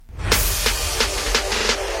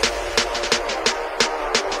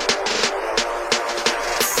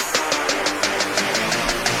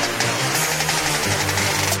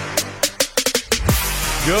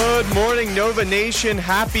Good morning, Nova Nation.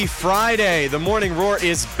 Happy Friday. The Morning Roar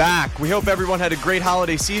is back. We hope everyone had a great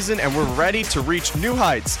holiday season and we're ready to reach new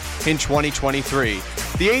heights in 2023.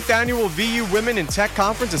 The 8th annual VU Women in Tech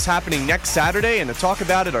Conference is happening next Saturday, and to talk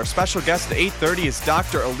about it, our special guest at 8:30 is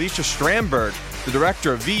Dr. Alicia Stramberg, the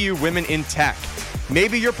director of VU Women in Tech.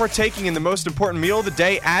 Maybe you're partaking in the most important meal of the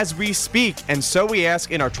day as we speak, and so we ask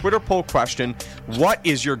in our Twitter poll question, what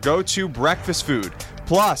is your go-to breakfast food?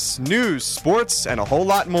 Plus, news, sports, and a whole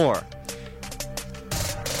lot more.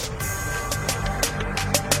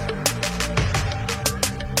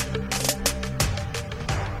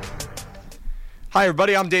 Hi,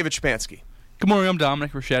 everybody. I'm David Shapansky. Good morning, I'm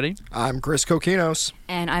Dominic Ricchetti. I'm Chris Kokinos.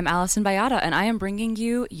 And I'm Allison Bayata, and I am bringing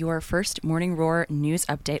you your first Morning Roar news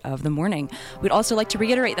update of the morning. We'd also like to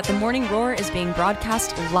reiterate that the Morning Roar is being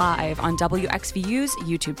broadcast live on WXVU's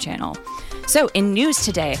YouTube channel. So, in news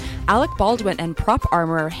today, Alec Baldwin and prop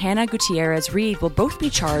armorer Hannah Gutierrez-Reed will both be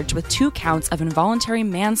charged with 2 counts of involuntary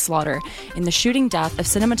manslaughter in the shooting death of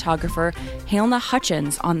cinematographer Halyna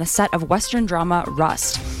Hutchins on the set of Western drama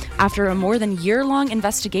Rust. After a more than year-long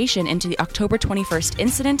investigation into the October 21st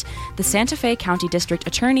incident, the Santa Fe County District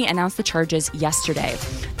Attorney announced the charges yesterday.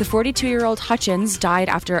 The 42-year-old Hutchins died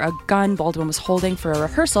after a gun Baldwin was holding for a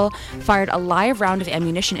rehearsal fired a live round of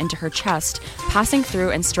ammunition into her chest, passing through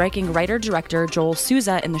and striking writer-director Joel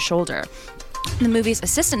Souza in the shoulder. The movie's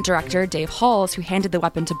assistant director, Dave Halls, who handed the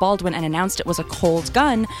weapon to Baldwin and announced it was a cold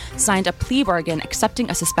gun, signed a plea bargain accepting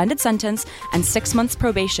a suspended sentence and 6 months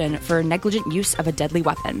probation for negligent use of a deadly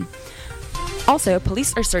weapon. Also,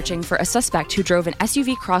 police are searching for a suspect who drove an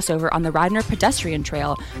SUV crossover on the Radnor pedestrian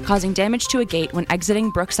trail, causing damage to a gate when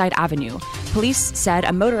exiting Brookside Avenue. Police said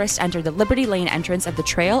a motorist entered the Liberty Lane entrance of the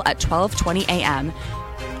trail at 12:20 a.m.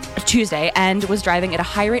 Tuesday and was driving at a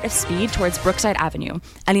high rate of speed towards Brookside Avenue.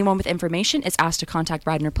 Anyone with information is asked to contact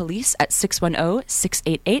Radnor Police at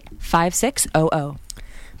 610-688-5600.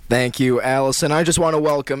 Thank you, Allison. I just want to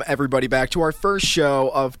welcome everybody back to our first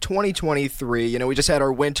show of 2023. You know, we just had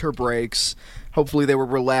our winter breaks. Hopefully they were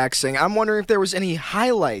relaxing. I'm wondering if there was any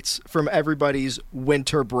highlights from everybody's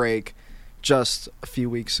winter break just a few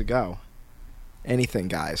weeks ago. Anything,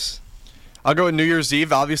 guys? I'll go with New Year's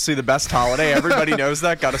Eve, obviously the best holiday. Everybody knows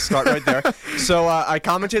that. Got to start right there. So I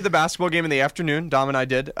commentated the basketball game in the afternoon. Dom and I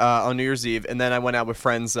did on New Year's Eve. And then I went out with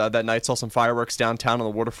friends that night, saw some fireworks downtown on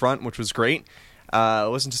the waterfront, which was great.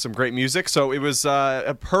 Listened to some great music. So it was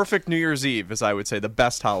a perfect New Year's Eve, as I would say, the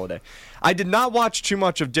best holiday. I did not watch too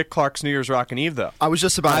much of Dick Clark's New Year's Rockin' Eve, though. I was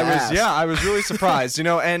just about to ask. Yeah, I was really surprised,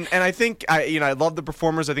 and I think, I love the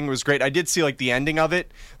performers. I think it was great. I did see, the ending of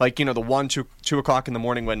it, the 1, 2 o'clock in the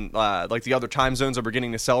morning when, the other time zones are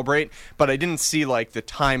beginning to celebrate, but I didn't see, the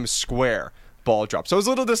Times Square ball drop. So I was a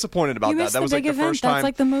little disappointed about that. That was big the event. first time.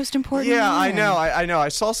 That's the most important. Yeah, I know. I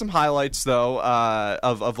saw some highlights though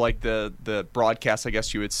of the broadcast, I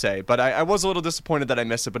guess you would say. But I was a little disappointed that I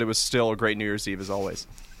missed it. But it was still a great New Year's Eve as always.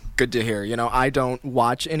 Good to hear. You know, I don't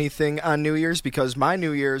watch anything on New Year's because my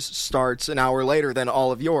New Year's starts an hour later than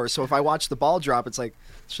all of yours. So if I watch the ball drop, it's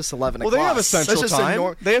just 11 o'clock. Well, they have a Central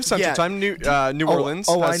Time. They have Central Time. New Orleans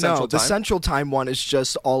has Central Time. The Central Time one is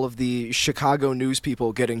just all of the Chicago news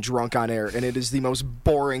people getting drunk on air, and it is the most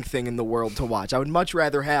boring thing in the world to watch. I would much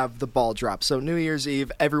rather have the ball drop. So New Year's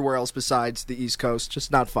Eve, everywhere else besides the East Coast,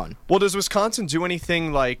 just not fun. Well, does Wisconsin do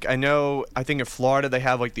anything I think in Florida they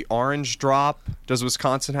have the orange drop. Does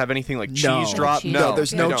Wisconsin have anything cheese drop? No,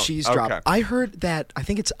 there's no cheese drop. Okay. I heard that, I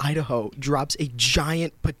think it's Idaho, drops a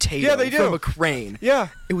giant potato from a crane. Yeah.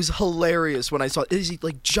 It was hilarious when I saw it. It is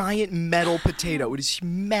giant metal potato. It is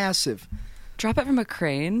massive. Drop it from a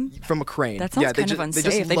crane? From a crane. That sounds kind of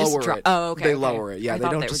unsafe. They just lower it. Oh, okay. They lower it. Yeah, they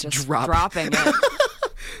don't just drop dropping it.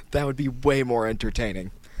 That would be way more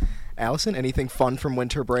entertaining. Allison, anything fun from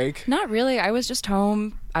winter break? Not really. I was just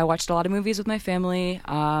home. I watched a lot of movies with my family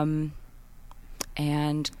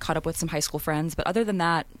and caught up with some high school friends. But other than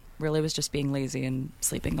that, really was just being lazy and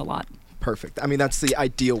sleeping a lot. Perfect. I mean, that's the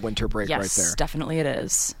ideal winter break right there. Yes, definitely it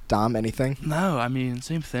is. Dom, anything? No, I mean,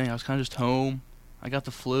 same thing. I was kind of just home. I got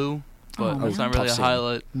the flu, but it's not really a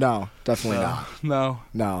highlight. No, definitely not.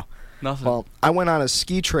 No. Nothing. Well, I went on a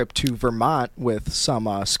ski trip to Vermont with some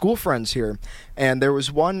school friends here, and there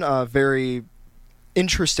was one very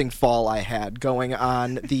interesting fall I had going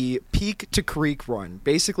on the Peak to Creek run.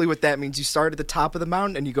 Basically what that means, you start at the top of the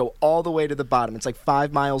mountain and you go all the way to the bottom. It's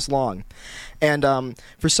 5 miles long. And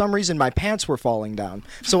for some reason my pants were falling down.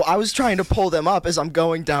 So I was trying to pull them up as I'm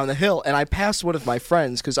going down the hill, and I passed one of my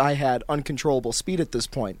friends because I had uncontrollable speed at this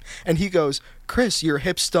point. And he goes, "Chris, your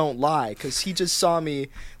hips don't lie," because he just saw me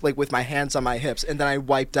with my hands on my hips, and then I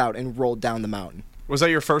wiped out and rolled down the mountain. Was that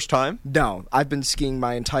your first time? No, I've been skiing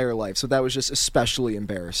my entire life, so that was just especially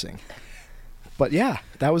embarrassing. But yeah,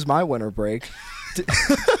 that was my winter break.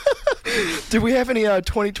 Did we have any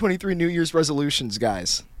 2023 New Year's resolutions,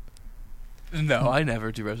 guys? No, I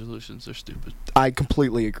never do resolutions. They're stupid. I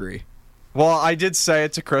completely agree. Well, I did say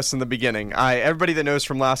it to Chris in the beginning. Everybody that knows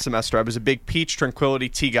from last semester, I was a big Peach Tranquility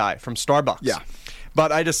tea guy from Starbucks. Yeah.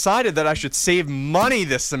 But I decided that I should save money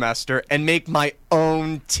this semester and make my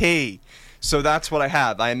own tea. So that's what I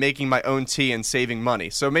have. I am making my own tea and saving money.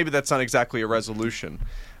 So maybe that's not exactly a resolution,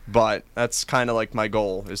 but that's kind of like my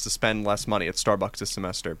goal, is to spend less money at Starbucks this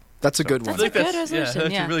semester. That's a good one. That's a good resolution.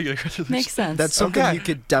 That's a really good resolution. Makes sense. That's something Okay. you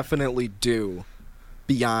could definitely do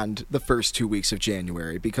beyond the first 2 weeks of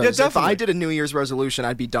January, because Yeah, if I definitely. did a New Year's resolution,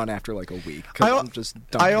 I'd be done after like a week. 'Cause I'm just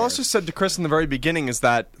done. I also said to Chris in the very beginning is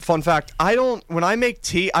that, fun fact, when I make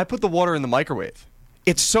tea, I put the water in the microwave.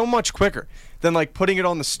 It's so much quicker than like putting it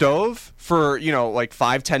on the stove for, like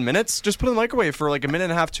 5-10 minutes. Just put it in the microwave for like a minute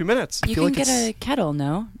and a half, 2 minutes. You feel can like get a kettle,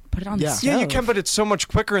 no? Put it on the Yeah. stove. Yeah, you can, but it's so much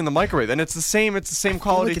quicker in the microwave, and it's the same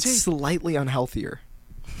quality it's tea. slightly unhealthier.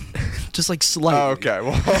 Just like slightly. Oh, okay.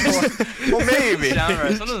 Well, maybe.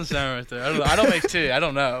 Something doesn't sound right there. I don't make tea. I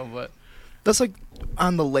don't know, but That's like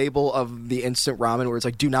on the label of the instant ramen where it's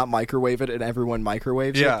like, do not microwave it, and everyone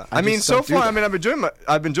microwaves it. Yeah, I mean, just so don't do far, that. I mean,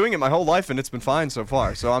 I've been doing it my whole life, and it's been fine so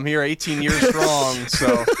far. So I'm here 18 years strong.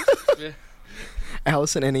 So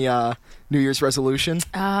Allison, any New Year's resolution?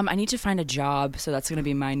 I need to find a job, so that's going to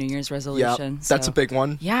be my New Year's Yeah, resolution. that's so. a big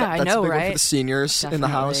one. Yeah, I That's know, a big one right? for the seniors in the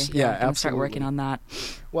house. Definitely. Yeah, I'm gonna absolutely. start working on that.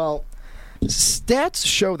 Well, stats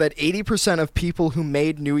show that 80% of people who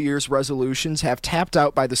made New Year's resolutions have tapped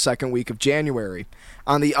out by the second week of January.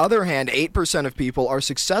 On the other hand, 8% of people are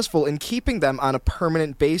successful in keeping them on a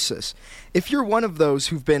permanent basis. If you're one of those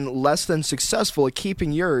who've been less than successful at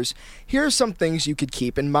keeping yours, here are some things you could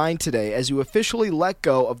keep in mind today as you officially let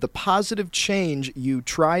go of the positive change you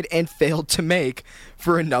tried and failed to make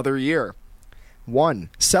for another year. 1.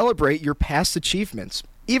 Celebrate your past achievements.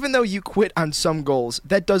 Even though you quit on some goals,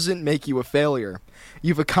 that doesn't make you a failure.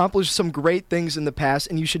 You've accomplished some great things in the past,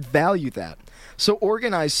 and you should value that. So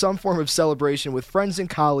organize some form of celebration with friends and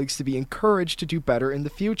colleagues to be encouraged to do better in the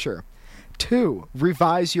future. 2.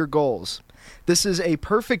 Revise your goals. This is a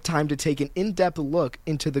perfect time to take an in-depth look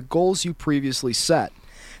into the goals you previously set.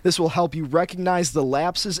 This will help you recognize the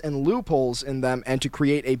lapses and loopholes in them and to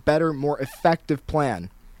create a better, more effective plan.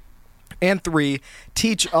 And 3,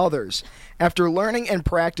 teach others. After learning and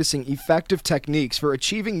practicing effective techniques for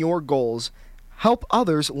achieving your goals, help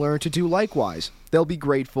others learn to do likewise. They'll be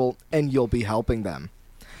grateful, and you'll be helping them.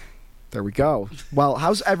 There we go. Well,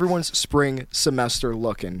 how's everyone's spring semester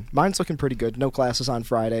looking? Mine's looking pretty good. No classes on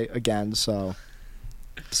Friday again, so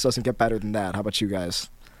this doesn't get better than that. How about you guys?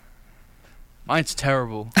 mine's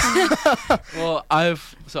terrible. Well, I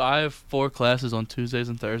have 4 classes on Tuesdays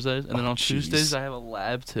and Thursdays, and then on jeez. Tuesdays I have a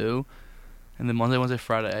lab too, and then Monday, Wednesday,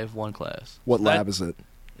 Friday I have 1 class. What So lab is it?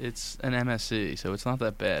 It's an MSc, so it's not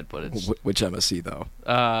that bad, but it's Which MSc, though?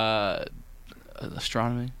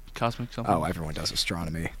 astronomy, cosmic something. Oh, everyone does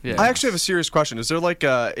astronomy. Yeah. I actually have a serious question. Is there like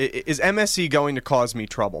is MSc going to cause me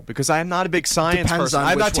trouble? Because I am not a big science Depends person. on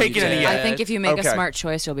I'm which not one you taking any take. yet. I think if you make Okay. a smart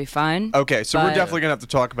choice, you'll be fine. Okay, so we're but- definitely gonna have to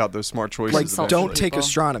talk about those smart choices. Like, Consult don't with take people.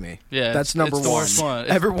 astronomy. Yeah, That's it's number the one. worst one.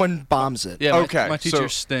 Everyone bombs it. Yeah, Okay, my so-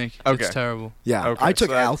 teachers stink. okay. It's terrible. Yeah, Okay, I took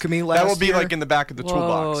so that's- alchemy last That will be year. like in the back of the Whoa,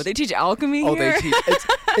 toolbox. they teach alchemy Oh, here? they teach.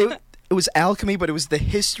 It was alchemy, but it was the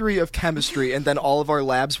history of chemistry, and then all of our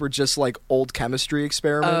labs were just like old chemistry Oh,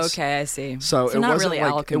 experiments. okay, I see. So it not wasn't really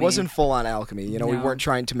like alchemy. it wasn't full on alchemy. You know, we No. weren't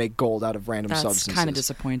trying to make gold out of random That's substances. kind of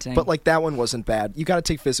disappointing. But like that one wasn't bad. You got to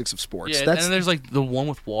take physics of sports. Yeah, That's and there's like the one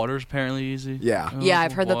with water is apparently easy. Yeah. yeah,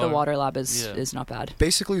 I've heard that the water lab is not bad.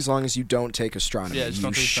 basically as long as you don't take astronomy, Yeah, just you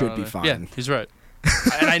don't take should be astronomy. fine. Yeah, he's right.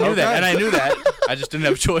 And I knew that. And I knew that. I just didn't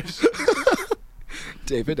have a choice.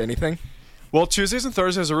 David, anything? Well, Tuesdays and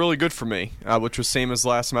Thursdays are really good for me, which was same as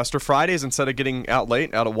last semester. Fridays, instead of getting out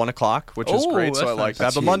late, out at 1 o'clock, which is Oh, great, so that's I like nice. that.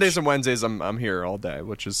 That's But huge. Mondays and Wednesdays, I'm here all day,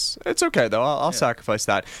 which is it's okay though. I'll sacrifice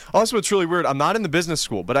that. Also, it's really weird. I'm not in the business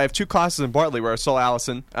school, but I have 2 classes in Bartley where I saw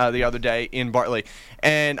Allison the other day in Bartley,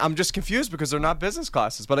 and I'm just confused because they're not business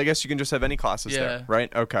classes. But I guess you can just have any classes there, Yeah.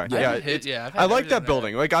 right? Okay. I've Yeah. hit- yeah, I've I had like that everything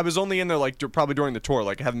building. Like I was only in there like probably during the tour.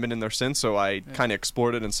 Like I haven't been in there since, so I kind of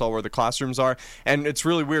explored it and saw where the classrooms are. And it's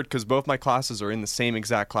really weird because both my classes are in the same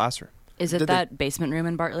exact classroom. Is it Did they- that basement room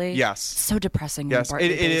in Bartley? Yes. So depressing. Yes, in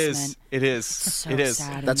Bartley it is. basement. It is. So It is.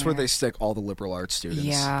 sad in That's where there. they stick all the liberal arts students.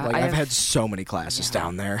 Yeah, like I I've have- had so many classes yeah.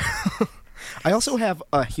 down there. I also have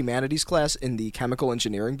a humanities class in the chemical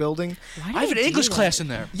engineering building. Why do I have an they do English that? class in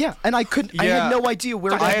there. Yeah, and I Yeah. had no idea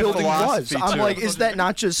where I that have building was. philosophy, I'm too. like, is that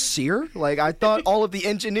not just SEER? Like, I thought all of the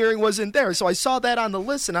engineering was in there. So I saw that on the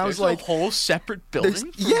list, and I was There's like, a whole separate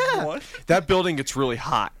building. yeah. What? That building gets really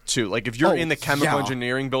hot too. Like if you're Oh, in the chemical yeah.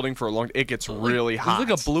 engineering building for a long, it gets really hot. There's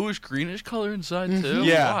like a bluish greenish color inside too.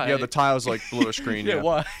 Yeah, Why? yeah. The tiles like bluish green. Yeah,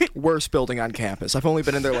 why? worst building on campus. I've only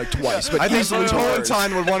been in there like twice, but I think easily the worst.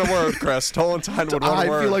 Tolentine would want a word, Chris. Tolentine would want I a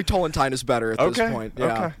word. feel like Tolentine is better at Okay, this point.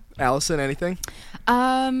 Yeah. okay. Allison, anything?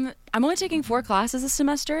 I'm only taking 4 classes this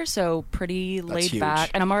semester, so pretty laid huge.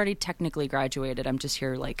 back. And I'm already technically graduated. I'm just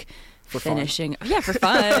here like For fun. finishing. Yeah, for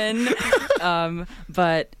fun.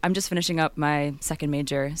 But I'm just finishing up my second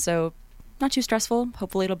major, so not too stressful.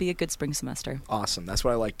 Hopefully, it'll be a good spring semester. Awesome. That's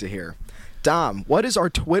what I like to hear. Dom, what is our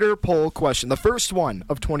Twitter poll question? The first one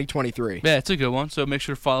of 2023. Yeah, it's a good one. So make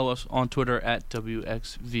sure to follow us on Twitter at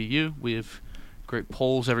WXVU. We have great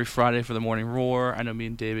polls every Friday for the Morning Roar. I know me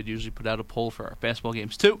and David usually put out a poll for our basketball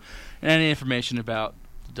games too. And any information about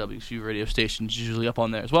the WXVU radio station is usually up on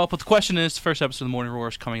there as well. But the question is, the first episode of the Morning Roar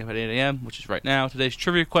is coming up at 8 a.m., which is right now. Today's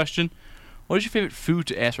trivia question: what is your favorite food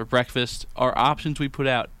to ask for breakfast? Our options we put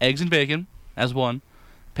out: eggs and bacon as one,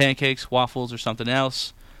 pancakes, waffles, or something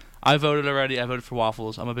else. I voted already. I voted for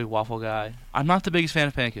waffles. I'm a big waffle guy. I'm not the biggest fan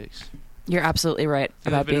of pancakes. You're absolutely right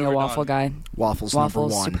They've about been being a overdone. waffle guy. Waffles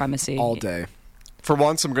Waffles number one. supremacy. All day. For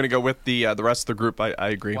once, I'm going to go with the rest of the group. I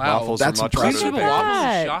agree. Wow, Waffles that's are much impressive. better People than waffles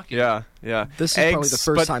that. is shocking. Yeah, yeah. This is eggs, probably the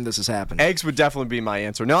first but time this has happened. Eggs would definitely be my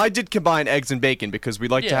answer. Now, I did combine eggs and bacon because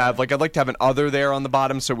we'd like to Yeah. have, I'd like to have an other there on the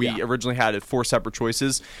bottom. So we Yeah. originally had it 4 separate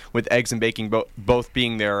choices with eggs and bacon both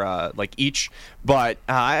being there each. But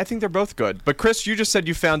I think they're both good. But Chris, you just said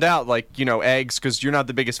you found out eggs because you're not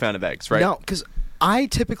the biggest fan of eggs, right? No, because I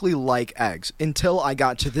typically like eggs until I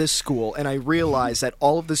got to this school and I realized that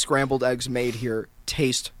all of the scrambled eggs made here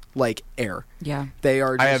taste like air. Yeah. They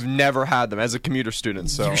are just, I have never had them as a commuter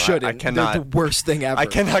student, so you shouldn't. I cannot. They're the worst thing ever. I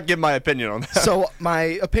cannot give my opinion on that. So my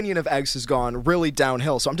opinion of eggs has gone really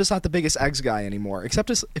downhill. So I'm just not the biggest eggs guy anymore.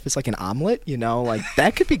 Except if it's like an omelet, like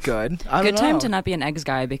that could be good. I don't Good time know. to not be an eggs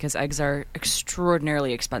guy because eggs are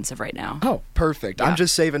extraordinarily expensive right now. Oh, perfect. Yeah. I'm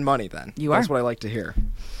just saving money then. You That's are. what I like to hear.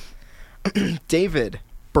 David,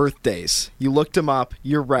 birthdays. You looked them up.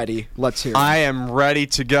 You're ready. Let's hear it. I am ready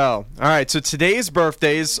to go. All right, so today's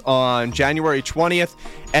birthdays on January 20th.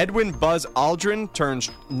 Edwin Buzz Aldrin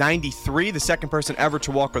turns 93, the second person ever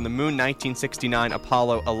to walk on the moon, 1969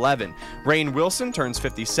 Apollo 11. Rainn Wilson turns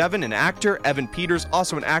 57, an actor. Evan Peters,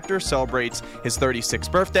 also an actor, celebrates his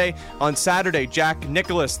 36th birthday. On Saturday, Jack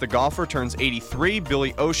Nicklaus, the golfer, turns 83.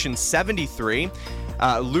 Billy Ocean, 73.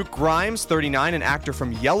 Luke Grimes, 39, an actor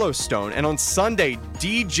from Yellowstone. And on Sunday,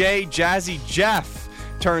 DJ Jazzy Jeff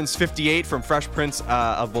turns 58 from Fresh Prince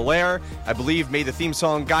of Bel-Air. I believe made the theme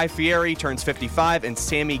song. Guy Fieri turns 55, and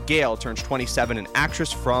Sammy Gale turns 27, an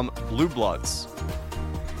actress from Blue Bloods.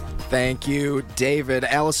 Thank you, David.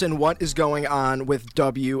 Allison, what is going on with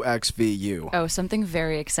WXVU? Oh, something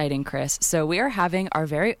very exciting, Chris. So we are having our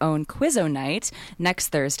very own Quizzo night next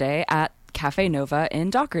Thursday at Cafe Nova in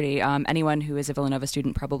Dougherty. Anyone who is a Villanova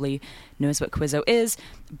student probably knows what Quizzo is,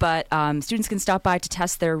 but students can stop by to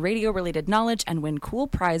test their radio-related knowledge and win cool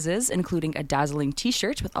prizes, including a dazzling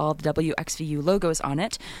t-shirt with all of the WXVU logos on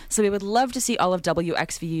it. So we would love to see all of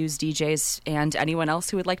WXVU's DJs and anyone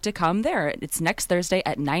else who would like to come there. It's next Thursday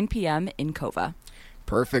at 9 p.m. in Cova.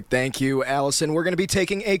 Perfect. Thank you, Allison. We're going to be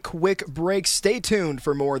taking a quick break. Stay tuned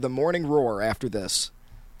for more of the Morning Roar after this.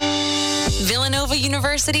 Villanova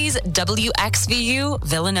University's WXVU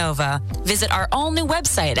Villanova. Visit our all-new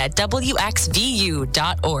website at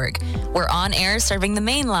wxvu.org. We're on air serving the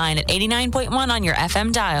main line at 89.1 on your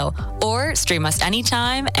FM dial, or stream us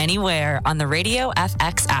anytime, anywhere on the Radio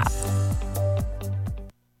FX app.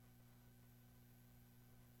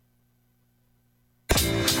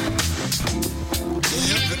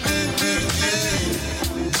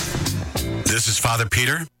 This is Father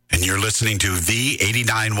Peter, and you're listening to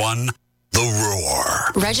V89.1 The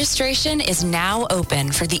Roar. Registration is now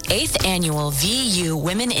open for the 8th annual VU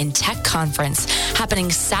Women in Tech Conference,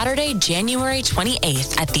 happening Saturday, January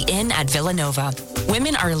 28th at the Inn at Villanova.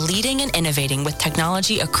 Women are leading and innovating with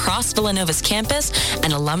technology across Villanova's campus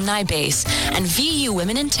and alumni base, and VU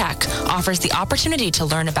Women in Tech offers the opportunity to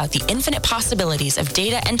learn about the infinite possibilities of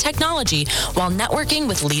data and technology while networking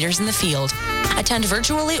with leaders in the field. Attend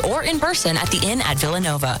virtually or in person at the Inn at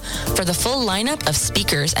Villanova. For the full lineup of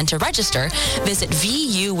speakers and to register, visit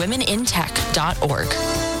vuwomenintech.org.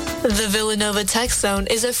 The Villanova Tech Zone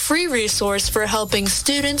is a free resource for helping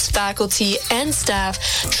students, faculty, and staff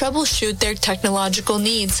troubleshoot their technological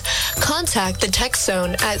needs. Contact the Tech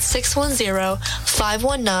Zone at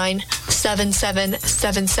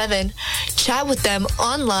 610-519-7777. Chat with them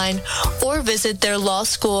online or visit their law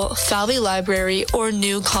school, Falvey Library, or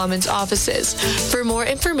New Commons offices. For more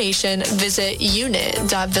information, visit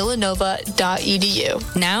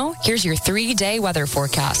unit.villanova.edu. Now, here's your 3-day weather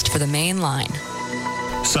forecast for the main line.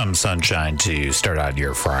 Some sunshine to start out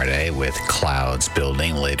your Friday with clouds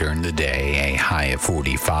building later in the day, a high of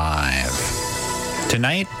 45.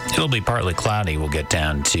 Tonight, it'll be partly cloudy. We'll get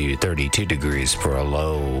down to 32 degrees for a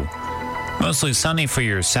low. Mostly sunny for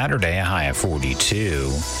your Saturday, a high of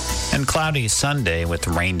 42. And cloudy Sunday with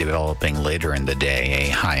rain developing later in the day, a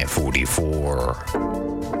high of 44.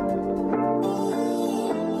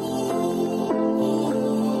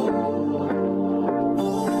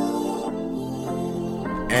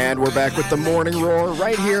 And we're back with the Morning Roar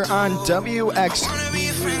right here on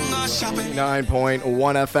WXVU 9.1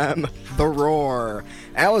 FM, The Roar.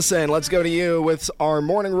 Allison, let's go to you with our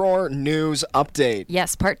Morning Roar news update.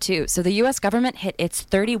 Yes, part 2. So the U.S. government hit its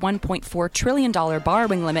 $31.4 trillion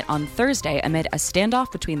borrowing limit on Thursday amid a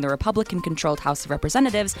standoff between the Republican-controlled House of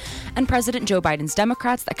Representatives and President Joe Biden's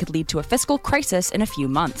Democrats that could lead to a fiscal crisis in a few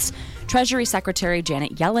months. Treasury Secretary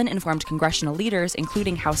Janet Yellen informed congressional leaders,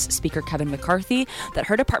 including House Speaker Kevin McCarthy, that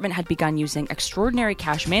her department had begun using extraordinary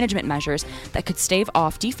cash management measures that could stave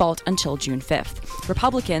off default until June 5th.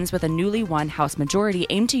 Republicans, with a newly won House majority,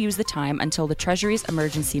 aim to use the time until the Treasury's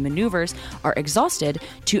emergency maneuvers are exhausted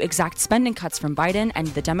to exact spending cuts from Biden and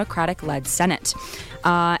the Democratic-led Senate.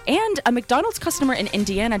 And a McDonald's customer in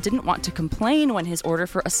Indiana didn't want to complain when his order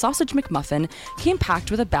for a sausage McMuffin came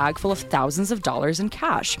packed with a bag full of thousands of dollars in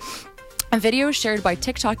cash. A video shared by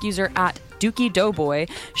TikTok user at Dookie Doughboy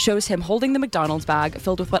shows him holding the McDonald's bag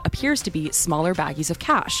filled with what appears to be smaller baggies of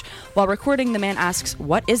cash. While recording, the man asks,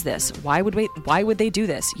 "What is this? Why would they do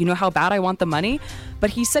this? You know how bad I want the money?" But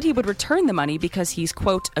he said he would return the money because he's,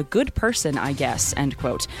 quote, "a good person, I guess," end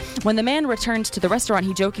quote. When the man returned to the restaurant,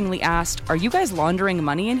 he jokingly asked, "Are you guys laundering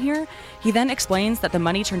money in here?" He then explains that the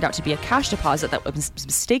money turned out to be a cash deposit that was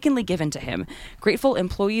mistakenly given to him. Grateful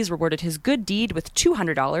employees rewarded his good deed with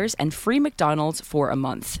 $200 and free McDonald's for a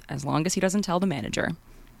month, as long as he doesn't tell the manager.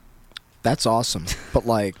 That's awesome. But,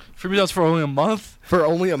 like... For me, that's for only a month? For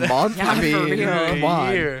only a month? Yeah, I mean, for real. come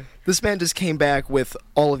on. Year. This man just came back with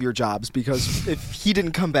all of your jobs, because if he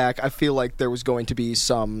didn't come back, I feel like there was going to be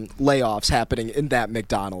some layoffs happening in that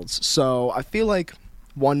McDonald's. So I feel like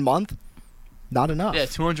 1 month, not enough. Yeah,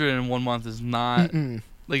 200 in 1 month is not...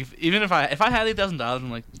 Like, even if I had $8,000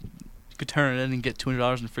 and, like, could turn it in and get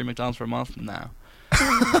 $200 in free McDonald's for a month, no.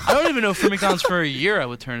 I don't even know free McDonald's for a year I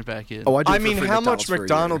would turn it back in. Oh, I do. I for mean, free how McDonald's much for a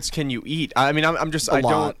McDonald's can you eat? I mean, I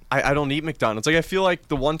don't eat McDonald's. Like, I feel like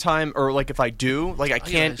the one time, or like if I do, like I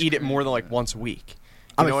can't eat it more than like once a week.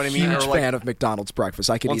 You know what I mean? I'm a Or, huge like, fan of McDonald's breakfast.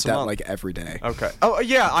 I could eat once a that month. like every day. Okay. Oh,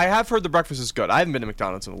 yeah, I have heard the breakfast is good. I haven't been to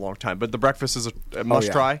McDonald's in a long time, but the breakfast is a must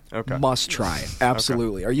yeah. try. Okay. Must try.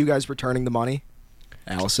 Absolutely. Are you guys returning the money?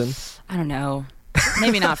 Allison? I don't know.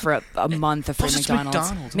 Maybe not for a month of free Plus it's McDonald's.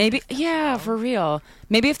 McDonald's. Maybe, yeah, for real.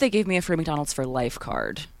 Maybe if they gave me a free McDonald's for life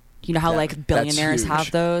card. You know how like billionaires huge.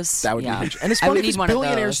 have those? That would Yeah. be huge. And it's I would funny need because one of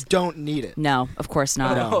billionaires those. don't need it. No, of course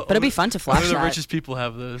not. No. But it'd be fun to flash Only the that. richest people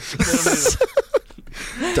have those. They don't need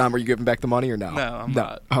them. Dom, are you giving back the money or no? No, I'm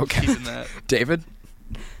not. Okay. Keeping that. David?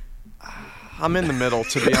 I'm in the middle,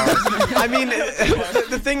 to be honest. I mean,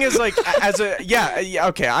 the thing is, like,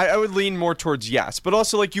 okay, I would lean more towards yes, but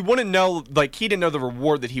also, like, you wouldn't know, like, he didn't know the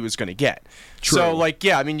reward that he was going to get. True. So, like,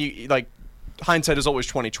 yeah, I mean, you like, hindsight is always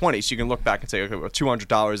 20/20, so you can look back and say, okay, well,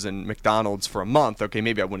 $200 in McDonald's for a month, okay,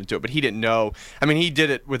 maybe I wouldn't do it, but he didn't know. I mean, he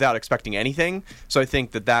did it without expecting anything, so I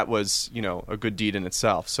think that was, you know, a good deed in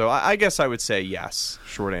itself. So I guess I would say yes,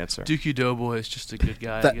 short answer. Dookie Doughboy is just a good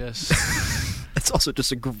guy, I That- guess. It's also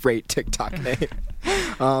just a great TikTok name.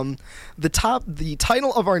 The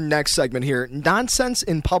title of our next segment here, Nonsense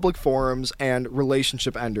in Public Forums and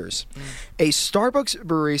Relationship Enders. A Starbucks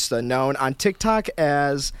barista known on TikTok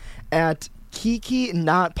as at Kiki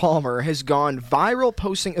Not Palmer has gone viral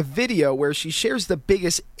posting a video where she shares the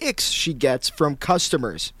biggest icks she gets from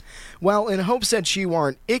customers. Well, in hopes that she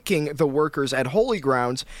aren't icking the workers at Holy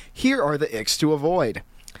Grounds, here are the icks to avoid.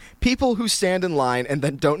 People who stand in line and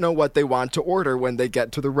then don't know what they want to order when they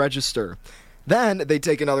get to the register. Then they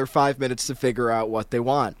take another 5 minutes to figure out what they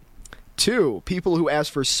want. 2, people who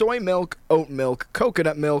ask for soy milk, oat milk,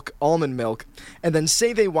 coconut milk, almond milk, and then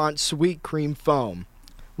say they want sweet cream foam.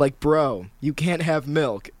 Like, bro, you can't have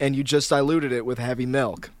milk, and you just diluted it with heavy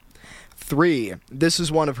milk. 3. This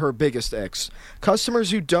is one of her biggest icks.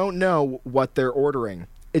 Customers who don't know what they're ordering.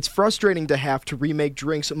 It's frustrating to have to remake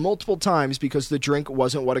drinks multiple times because the drink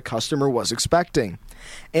wasn't what a customer was expecting.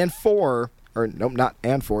 And 4, or nope, not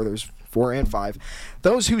and 4, there's 4 and 5.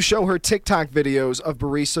 Those who show her TikTok videos of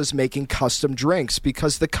baristas making custom drinks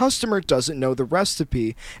because the customer doesn't know the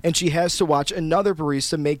recipe and she has to watch another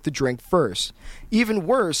barista make the drink first. Even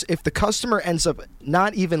worse, if the customer ends up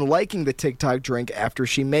not even liking the TikTok drink after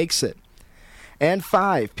she makes it. And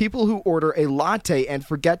 5, people who order a latte and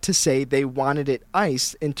forget to say they wanted it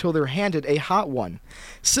iced until they're handed a hot one.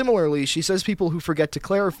 Similarly, she says people who forget to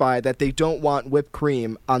clarify that they don't want whipped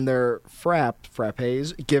cream on their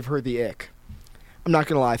frappes give her the ick. I'm not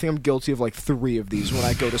going to lie, I think I'm guilty of like 3 of these when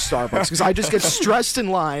I go to Starbucks because I just get stressed in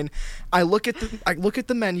line. I look at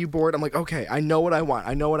the menu board, I'm like, okay, I know what I want.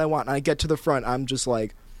 And I get to the front, I'm just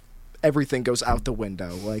like, everything goes out the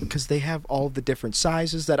window, like, because they have all the different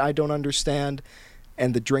sizes that I don't understand,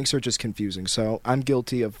 and the drinks are just confusing. So I'm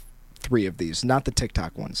guilty of 3 of these, not the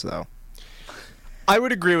TikTok ones, though. I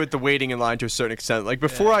would agree with the waiting in line to a certain extent. Like,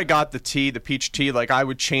 before I got the peach tea, like, I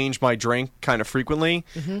would change my drink kind of frequently.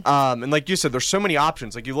 And like you said, there's so many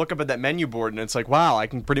options. Like, you look up at that menu board, and it's like, wow, I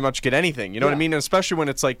can pretty much get anything. You know what I mean? And especially when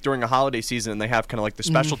it's, like, during a holiday season, and they have kind of, like, the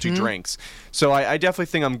specialty drinks. So I definitely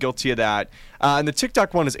think I'm guilty of that. And the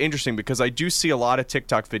TikTok one is interesting because I do see a lot of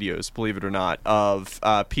TikTok videos, believe it or not, of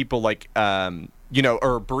people, like...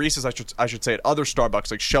 or baristas, I should say, at other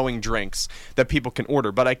Starbucks, like showing drinks that people can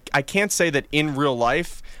order. But I can't say that in real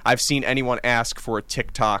life I've seen anyone ask for a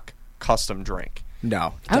TikTok custom drink.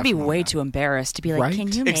 No. I would be way too embarrassed to be like, Right?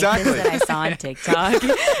 can you make Exactly. this that I saw on TikTok?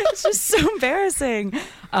 It's just so embarrassing.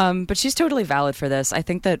 But she's totally valid for this. I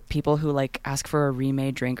think that people who like ask for a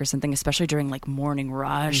remade drink or something, especially during like morning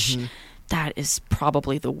rush, that is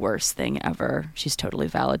probably the worst thing ever. She's totally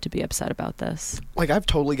valid to be upset about this. Like, I've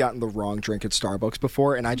totally gotten the wrong drink at Starbucks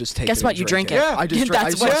before, and I just take it. Guess what? and You drink it. Yeah. I just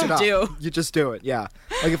That's I what switch you it up. do. You just do it, yeah.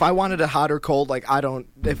 Like, if I wanted it hot or cold, like, I don't...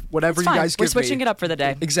 If whatever It's you fine. guys give We're switching me, it up for the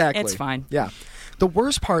day. Exactly. It's fine. Yeah. The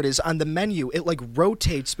worst part is on the menu, it like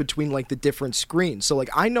rotates between like the different screens. So like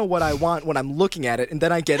I know what I want when I'm looking at it, and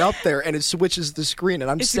then I get up there and it switches the screen, and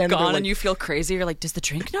I'm It's standing gone there like, and you feel crazy. You're like, does the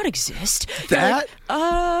drink not exist? That? You're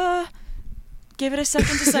like, give it a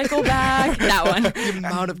second to cycle back. That one. the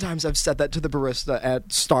amount of times I've said that to the barista at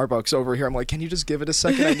Starbucks over here. I'm like, can you just give it a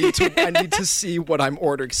second? I need to see what I'm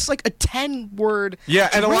ordering. It's like a 10-word Yeah,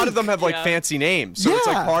 and a lot drink. of them have like fancy names, so it's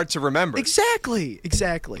like Yeah. hard to remember. Exactly.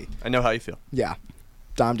 I know how you feel. Yeah.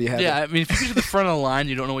 Dom, do you have it? Yeah, I mean, if you get to the front of the line,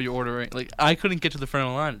 you don't know what you're ordering. Like, I couldn't get to the front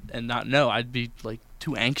of the line and not know. I'd be, like,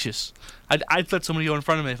 too anxious. I'd let somebody go in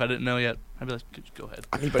front of me if I didn't know yet. I'd be like, go ahead.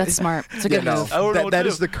 I mean, but That's smart. It's a good no, move. I don't know what that to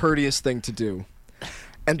is do. the courteous thing to do.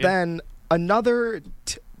 And Yeah. then another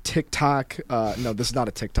TikTok, no, this is not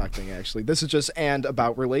a TikTok thing, actually. This is just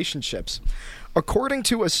about relationships. According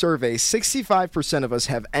to a survey, 65% of us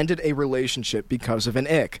have ended a relationship because of an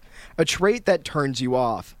ick, a trait that turns you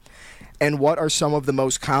off. And what are some of the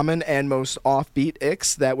most common and most offbeat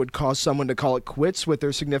icks that would cause someone to call it quits with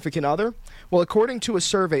their significant other? Well, according to a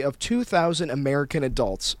survey of 2,000 American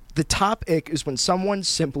adults, the top ick is when someone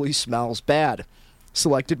simply smells bad,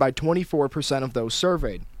 selected by 24% of those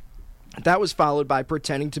surveyed. That was followed by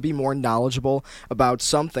pretending to be more knowledgeable about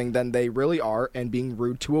something than they really are and being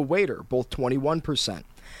rude to a waiter, both 21%.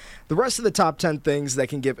 The rest of the top 10 things that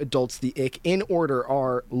can give adults the ick in order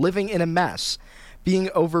are living in a mess, being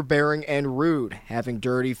overbearing and rude, having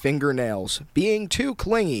dirty fingernails, being too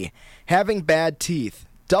clingy, having bad teeth,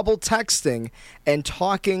 double texting, and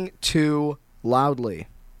talking too loudly.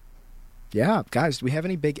 Yeah, guys, do we have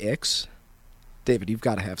any big icks? David, you've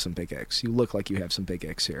got to have some big icks. You look like you have some big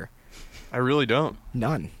icks here. I really don't.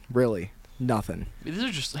 None, really. Nothing. These are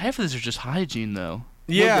just half of these are just hygiene, though.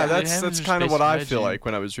 Yeah, yeah, that's just kind of what basic I feel hygiene. like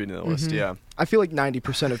when I was reading the list. Yeah. I feel like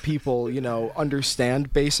 90% of people,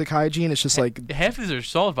 understand basic hygiene. It's just like, Half of these are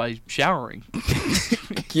solved by showering.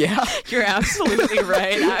 yeah, You're absolutely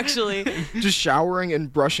right, actually. just showering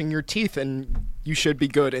and brushing your teeth, and you should be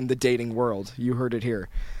good in the dating world. You heard it here.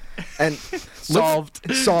 And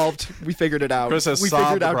Solved. Solved. We figured it out. Chris has we solved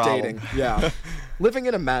figured the out problem. dating. Yeah. Living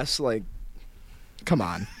in a mess, like, come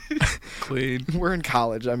on. Clean. We're in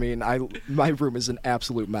college. I mean, my room is an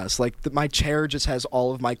absolute mess. Like, my chair just has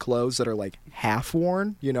all of my clothes that are, like, half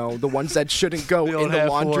worn. The ones that shouldn't go The old in the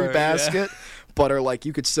laundry half-worn, basket, but are, like,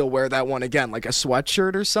 you could still wear that one again. Like a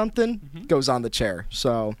sweatshirt or something goes on the chair.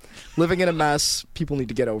 So, living in a mess, people need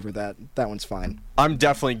to get over that. That one's fine. I'm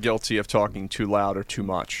definitely guilty of talking too loud or too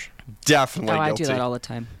much. Definitely Oh, I guilty. do that all the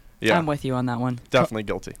time. Yeah. I'm with you on that one. Definitely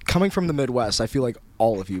guilty. Coming from the Midwest, I feel like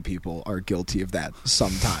all of you people are guilty of that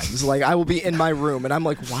sometimes. Like, I will be in my room, and I'm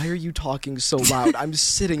like, why are you talking so loud? I'm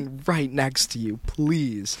sitting right next to you,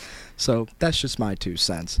 please. So that's just my 2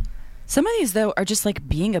 cents. Some of these, though, are just like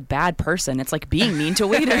being a bad person. It's like being mean to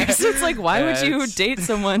waiters. It's like, why would you date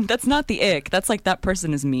someone? That's not the ick. That's like, that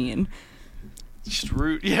person is mean. Just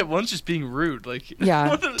rude. Yeah, one's just being rude. Like,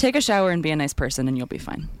 Yeah, take a shower and be a nice person, and you'll be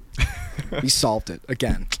fine. We solved it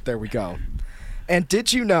again. There we go. And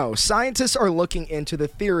did you know, scientists are looking into the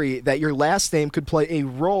theory that your last name could play a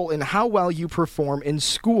role in how well you perform in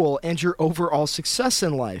school and your overall success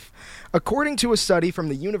in life. According to a study from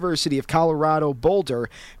the University of Colorado Boulder,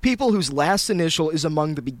 people whose last initial is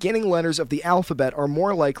among the beginning letters of the alphabet are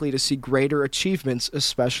more likely to see greater achievements,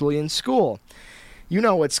 especially in school. You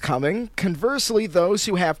know what's coming. Conversely, those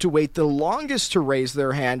who have to wait the longest to raise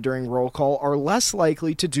their hand during roll call are less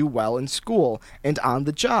likely to do well in school and on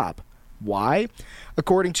the job. Why?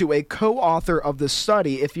 According to a co-author of the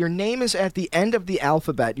study, if your name is at the end of the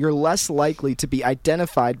alphabet, you're less likely to be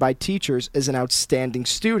identified by teachers as an outstanding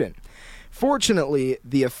student. Fortunately,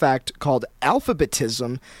 the effect, called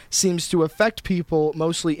alphabetism, seems to affect people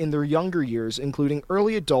mostly in their younger years, including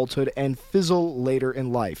early adulthood, and fizzle later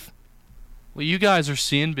in life. well, you guys are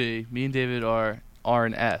C and B. Me and David are R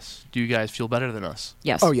and S. Do you guys feel better than us?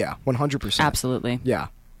 Yes. Oh, yeah, 100%. Absolutely. Yeah.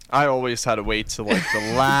 I always had to wait till like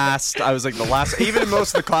the last. I was like the last. Even in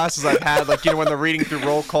most of the classes I've had, like, you know, when they're reading through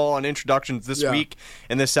roll call and introductions this week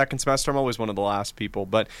in this second semester, I'm always one of the last people.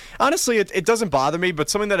 But honestly, it doesn't bother me. But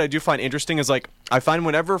something that I do find interesting is, like, I find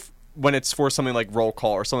when it's for something like roll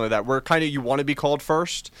call or something like that, where kind of you want to be called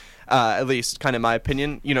first, at least kind of my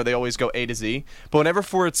opinion, you know, they always go A to Z. But whenever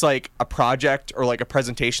for it's like a project or like a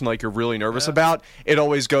presentation like you're really nervous about, it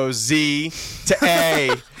always goes Z to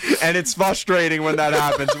A. And it's frustrating when that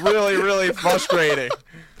happens. Really, really frustrating.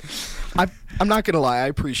 I'm not going to lie. I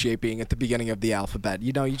appreciate being at the beginning of the alphabet.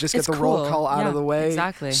 You know, you just get It's the roll cool. call out Yeah, of the way.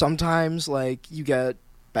 exactly. Sometimes, like, you get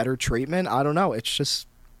better treatment. I don't know. It's just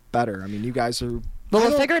better. I mean, you guys are... Well,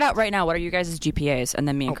 we'll figure it out right now. What are you guys' GPAs? And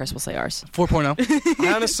then me and Chris will say ours. 4.0.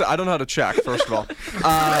 I don't know how to check, first of all.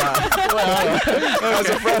 As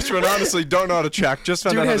a freshman, honestly, don't know how to check. Just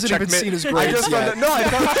found Dude out how to hasn't check. even seen his I grades just found yet.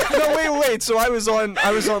 out, wait. So I was on.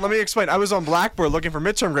 Let me explain. I was on Blackboard looking for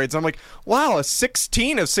midterm grades. I'm like, wow, a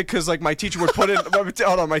 16 of 6, because like my teacher would put in.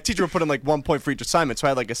 Hold on, my teacher would put in like 1 point for each assignment. So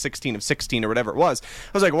I had like a 16 of 16 or whatever it was.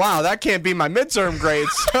 I was like, wow, that can't be my midterm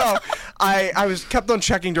grades. So I kept on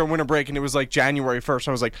checking during winter break, and it was like January 1st.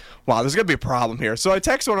 I was like, wow, there's gonna be a problem here. So I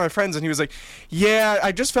texted one of my friends, and he was like, yeah,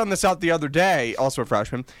 I just found this out the other day, also a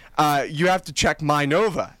freshman. You have to check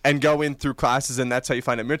MyNova and go in through classes, and that's how you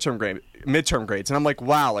find out midterm grades. And I'm like,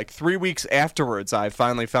 wow, like 3 weeks afterwards, I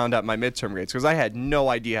finally found out my midterm grades, because I had no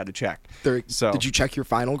idea how to check. So Did you check your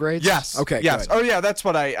final grades? Yes. Okay, Yes. good. Oh, yeah, that's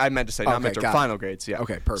what I meant to say. Not Okay, midterm, got it. final grades, yeah.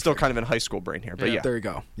 Okay, perfect. Still kind of in high school brain here, but yeah. There you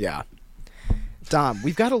go. Yeah. Dom,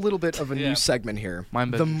 we've got a little bit of a new segment here.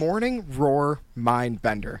 Mind The benders. Morning Roar Mind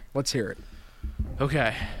Bender. Let's hear it.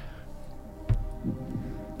 Okay.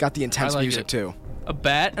 Got the intense I like music, it. too. A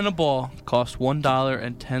bat and a ball cost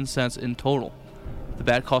 $1.10 in total. The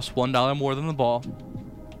bat costs $1 more than the ball.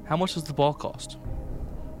 How much does the ball cost?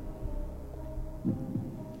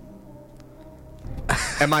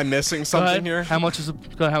 Am I missing Go something ahead. here? How much does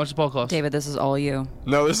the ball cost? David, this is all you.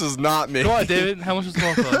 No, this is not me. Go on, David. How much does the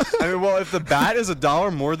ball cost? I mean, well, if the bat is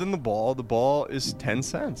 $1 more than the ball is 10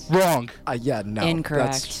 cents. Wrong. Yeah, no.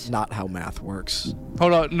 Incorrect. That's not how math works.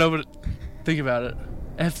 Hold on. No, but think about it.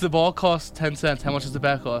 If the ball costs 10 cents, how much does the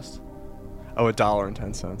bat cost? Oh,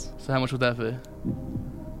 $1.10. So how much would that be?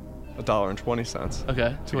 $1.20.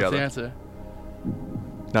 Okay. So Together. what's the answer?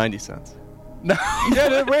 90 cents. No. Yeah,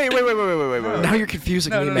 no, wait. Now you're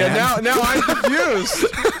confusing me, no, man. Yeah, now I'm confused.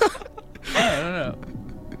 No.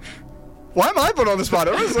 Why am I put on the spot?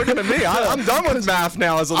 Everyone's looking at me. I'm done with math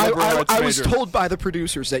now as a liberal arts I was major. told by the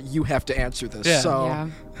producers that you have to answer this. Yeah. So Yeah.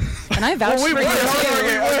 And I vouch for you.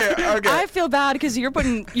 Okay. I feel bad because you're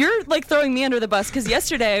like throwing me under the bus, because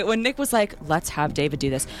yesterday when Nick was like, let's have David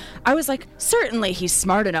do this, I was like, certainly he's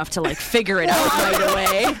smart enough to like figure it out right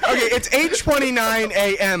away. Okay, it's 8:29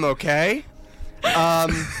 a.m., okay?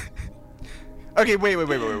 Okay, wait.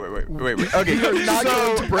 Okay, you're not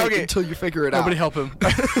going to break okay. until you figure it Nobody out. help him.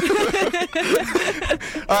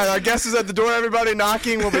 All right, our guest is at the door. Everybody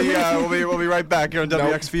knocking. We'll be right back here on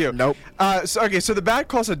WXVU. Nope. So the bat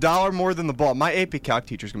costs $1 more than the ball. My AP Calc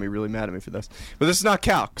teacher's gonna be really mad at me for this, but this is not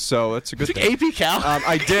Calc, so it's a good thing. AP Cal?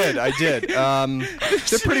 I did.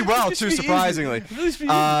 Did pretty well too, surprisingly.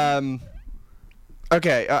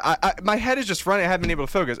 Okay, my head is just running. I haven't been able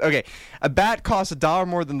to focus. Okay, a bat costs $1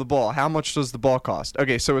 more than the ball. How much does the ball cost?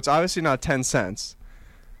 Okay, so it's obviously not 10 cents.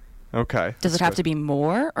 Okay. Does it have to be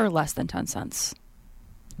more or less than 10 cents?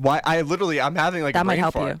 Why? I'm having like that a might brain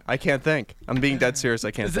help fart. you. I can't think. I'm being dead serious.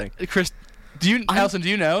 I can't think. Chris, Allison, do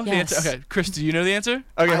you know the answer? Okay, Chris, do you know the answer?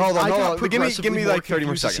 Okay, hold I got on. Give me like 30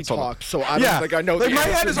 more confused as he seconds. Hold on. talked, so I don't think I know the Like my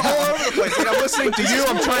answer head is now. all over the place. Like I'm listening to you.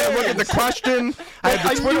 I'm trying to look at the question. I have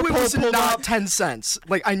I the knew Twitter it poll was pulled not up. 10 cents.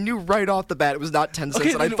 Like, I knew right off the bat it was not 10 cents,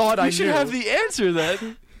 Okay, and I then thought I we knew. should have the answer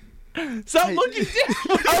then. Stop looking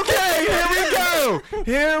down. Okay, here we go.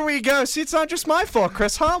 Here we go. See, it's not just my fault,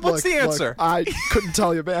 Chris, huh? What's the answer? I couldn't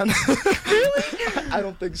tell you, man. Really? I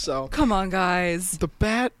don't think so. Come on, guys. The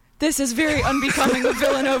bat. This is very unbecoming of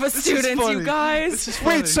Villanova students, you guys.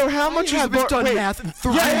 Wait, so how much I is haven't done math in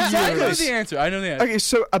 3 Yeah, I know years. the answer. I know the answer. Okay,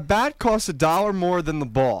 so a bat costs $1 more than the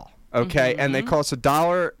ball. Okay, and they cost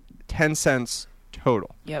 $1.10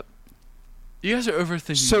 total. Yep. You guys are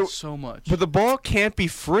overthinking so much. But the ball can't be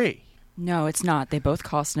free. No, it's not. They both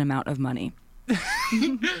cost an amount of money.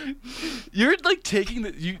 You're like taking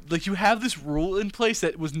you have this rule in place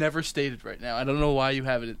that was never stated right now. I don't know why you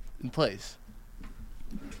have it in place.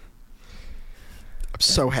 I'm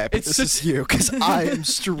so happy this is you, because I am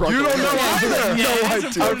struggling. You don't know either.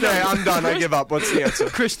 Yeah, Okay, I'm done. I give up. What's the answer?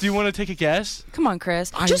 Chris, do you want to take a guess? Come on, Chris.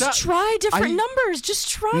 Just try different numbers. Just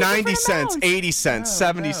try 90 different cents, amounts. 80 cents,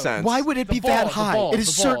 70 cents. Why would it be that high? It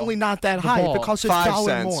is certainly not that high. If it costs $5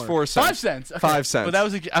 $1 more. 4 cents. 5 cents. Okay. 5 cents. But that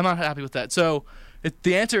was I'm not happy with that. So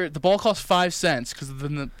the answer, the ball costs 5 cents because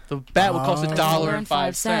then the bat would cost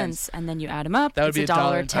 $1.05, and then you add them up. That would be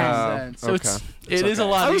 $1.10. $1.10. So it is a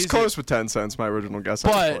lot. I was easier. close with 10 cents. My original guess. I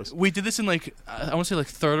was But close. we did this in like I want to say like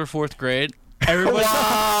 3rd or 4th grade. Everybody.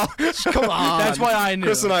 Wow. Come on. That's why I knew.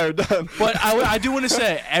 Chris and I are done. But I do want to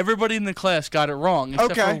say everybody in the class got it wrong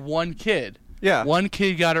except Okay. for one kid. Yeah. One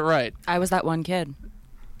kid got it right. I was that one kid.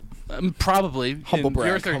 Probably Humble in brag,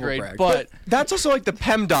 your 3rd humble grade, brag. but That's also like the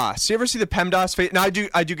PEMDAS. You ever see the PEMDAS face? Now I do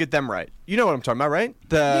get them right. You know what I'm talking about, right?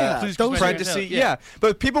 The Please those explain parentheses. yourself. Yeah,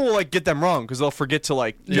 but people will like get them wrong because they'll forget to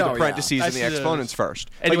like do No, the yeah. parentheses I and the see those. exponents first.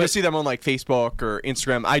 Like Anyway. you'll see them on like Facebook or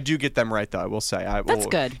Instagram. I do get them right though. I will say. I will That's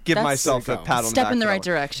good. give That's- myself There a you go. pat on the Step back in the for right that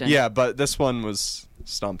one. direction. Yeah, but this one was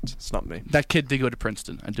stumped me. that kid did go to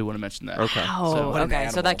Princeton. I do want to mention that. Okay. Oh, So- What an okay. So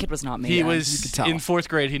animal. that kid was not me. He then. was could tell. in 4th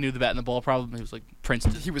grade. He knew the bat and the ball problem. He was like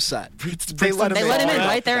Princeton. He was set. They Princeton let him They in. let him in Yeah.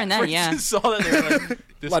 right there and then, yeah. Princeton saw that. They were like,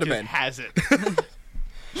 this Let him kid in. has it.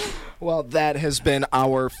 Well, that has been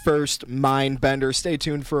our first mind bender. Stay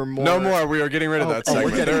tuned for more. No more. We are getting rid of that we're segment.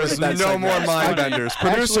 getting There rid is of that no segment. more That's mind fine. benders. Actually-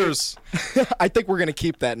 Producers. I think we're going to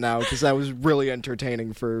keep that now because that was really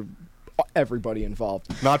entertaining for everybody involved.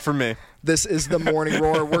 Not for me. This is the Morning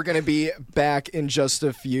Roar. We're going to be back in just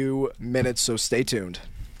a few minutes, so stay tuned.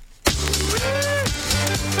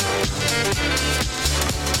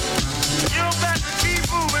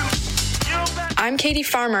 I'm Katie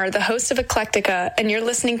Farmer, the host of Eclectica, and you're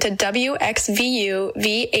listening to WXVU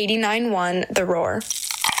V89.1 The Roar.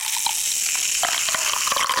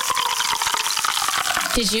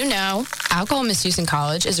 Did you know alcohol misuse in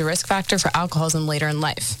college is a risk factor for alcoholism later in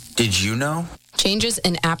life? Did you know? Changes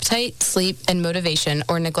in appetite, sleep, and motivation,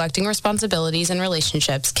 or neglecting responsibilities and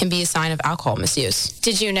relationships can be a sign of alcohol misuse.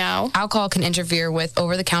 Did you know? Alcohol can interfere with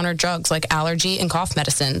over-the-counter drugs like allergy and cough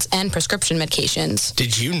medicines and prescription medications.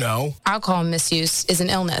 Did you know? Alcohol misuse is an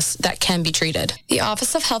illness that can be treated. The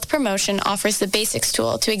Office of Health Promotion offers the BASICS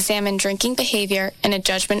tool to examine drinking behavior in a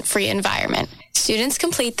judgment-free environment. Students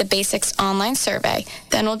complete the BASICS online survey,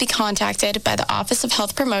 then will be contacted by the Office of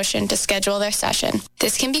Health Promotion to schedule their session.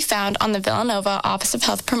 This can be found on the Villanova Office of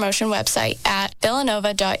Health Promotion website at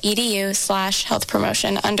villanova.edu/health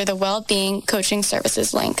promotion under the Wellbeing Coaching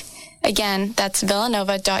Services link. Again, that's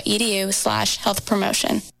villanova.edu/health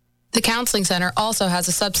promotion. The Counseling Center also has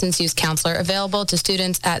a substance use counselor available to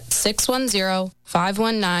students at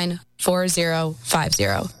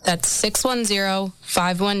 610-519-4050. That's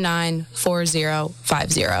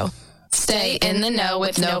 610-519-4050. Stay in the know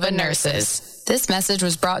with Nova Nurses. This message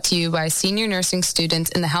was brought to you by senior nursing students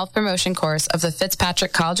in the health promotion course of the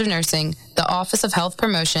Fitzpatrick College of Nursing, the Office of Health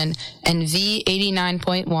Promotion, and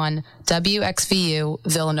V89.1 WXVU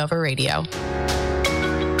Villanova Radio.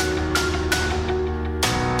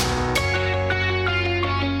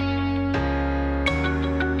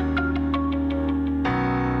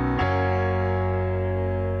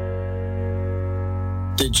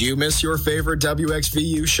 Did Did you miss your favorite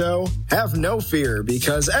WXVU show? Have no fear,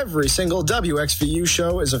 because every single WXVU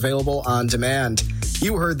show is available on demand.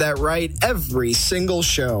 You heard that right, every single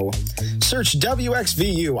show. Search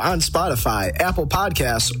WXVU on Spotify, Apple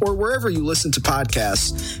Podcasts, or wherever you listen to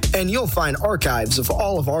podcasts, and you'll find archives of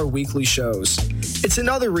all of our weekly shows. It's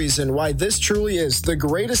another reason why this truly is the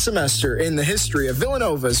greatest semester in the history of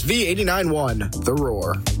Villanova's V89.1, The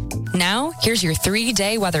Roar. Now, here's your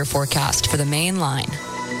 3-day weather forecast for the main line.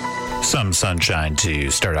 Some sunshine to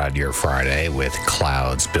start out your Friday, with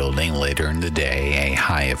clouds building later in the day, a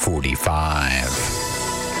high of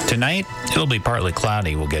 45. Tonight, it'll be partly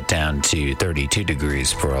cloudy. We'll get down to 32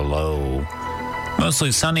 degrees for a low.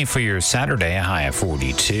 Mostly sunny for your Saturday, a high of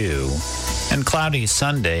 42. And cloudy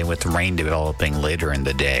Sunday with rain developing later in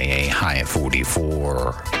the day, a high of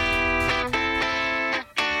 44.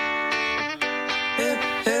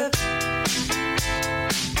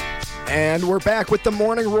 And we're back with the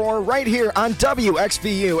Morning Roar right here on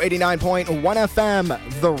WXVU 89.1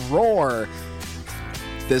 FM, The Roar.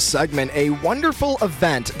 This segment, a wonderful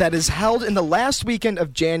event that is held in the last weekend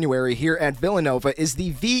of January here at Villanova, is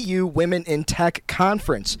the VU Women in Tech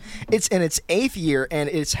Conference. It's in its 8th year, and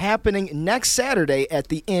it's happening next Saturday at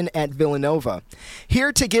the Inn at Villanova.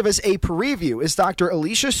 Here to give us a preview is Dr.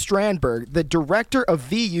 Alicia Strandberg, the Director of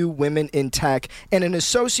VU Women in Tech and an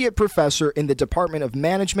Associate Professor in the Department of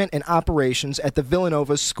Management and Operations at the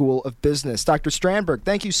Villanova School of Business. Dr. Strandberg,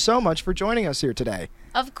 thank you so much for joining us here today.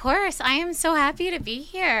 Of course, I am so happy to be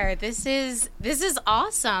here. This is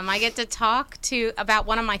awesome. I get to talk about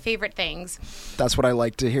one of my favorite things. That's what I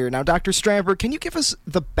like to hear. Now, Dr. Strandberg, can you give us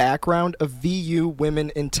the background of VU Women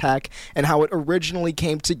in Tech and how it originally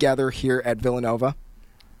came together here at Villanova?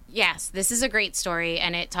 Yes, this is a great story,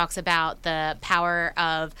 and it talks about the power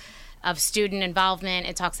of student involvement.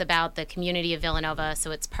 It talks about the community of Villanova,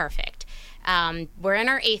 so it's perfect. We're in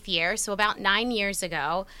our 8th year, so about 9 years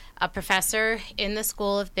ago, a professor in the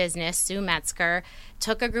School of Business, Sue Metzger,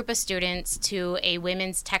 took a group of students to a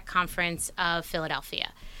women's tech conference of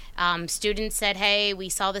Philadelphia. Students said, hey, we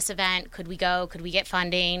saw this event. Could we go? Could we get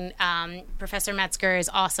funding? Professor Metzger is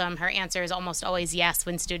awesome. Her answer is almost always yes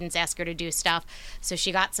when students ask her to do stuff. So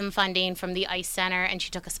she got some funding from the ICE Center, and she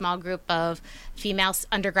took a small group of female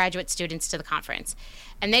undergraduate students to the conference.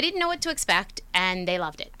 And they didn't know what to expect, and they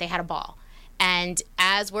loved it. They had a ball. And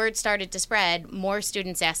as word started to spread, more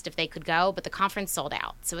students asked if they could go, but the conference sold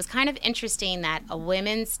out. So it was kind of interesting that a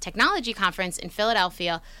women's technology conference in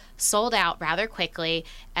Philadelphia sold out rather quickly,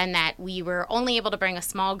 and that we were only able to bring a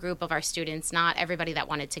small group of our students, not everybody that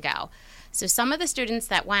wanted to go. So some of the students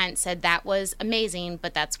that went said that was amazing,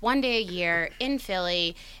 but that's one day a year in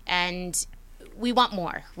Philly, and we want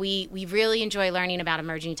more. We really enjoy learning about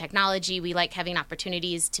emerging technology. We like having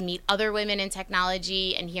opportunities to meet other women in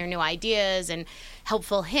technology and hear new ideas and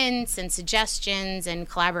helpful hints and suggestions and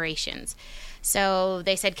collaborations. So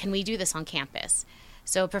they said, can we do this on campus?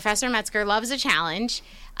 So Professor Metzger loves a challenge.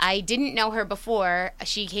 I didn't know her before.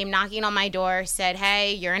 She came knocking on my door, said,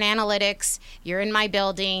 hey, you're in analytics, you're in my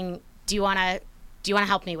building. Do you want to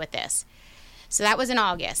help me with this? So that was in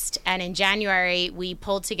August, and in January, we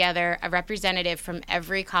pulled together a representative from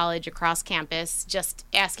every college across campus, just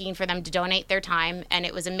asking for them to donate their time, and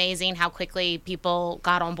it was amazing how quickly people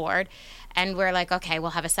got on board. And we're like, okay,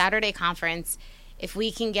 we'll have a Saturday conference. If we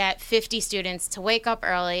can get 50 students to wake up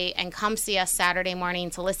early and come see us Saturday morning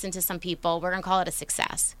to listen to some people, we're going to call it a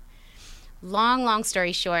success. Long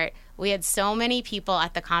story short, we had so many people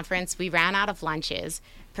at the conference, we ran out of lunches.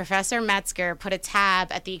 Professor Metzger put a tab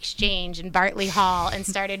at the Exchange in Bartley Hall and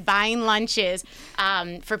started buying lunches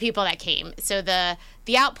for people that came. So the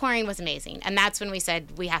outpouring was amazing. And that's when we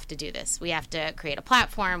said, we have to do this. We have to create a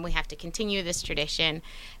platform. We have to continue this tradition.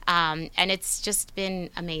 And it's just been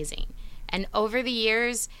amazing. And over the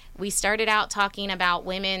years, we started out talking about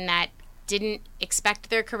women that didn't expect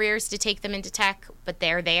their careers to take them into tech, but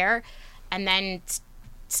they're there. And then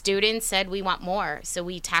students said, we want more. So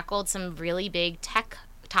we tackled some really big tech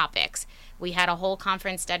topics. We had a whole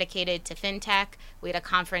conference dedicated to fintech. We had a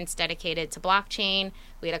conference dedicated to blockchain.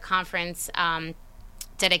 We had a conference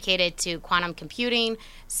dedicated to quantum computing.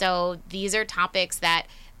 So these are topics that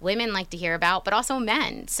women like to hear about, but also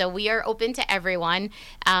men. So we are open to everyone.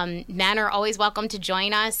 Men are always welcome to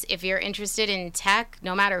join us. If you're interested in tech,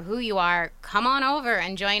 no matter who you are, come on over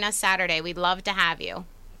and join us Saturday. We'd love to have you.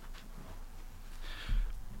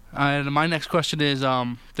 And my next question is,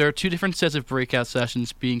 there are 2 different sets of breakout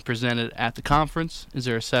sessions being presented at the conference. Is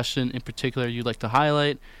there a session in particular you'd like to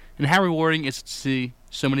highlight? And how rewarding is it to see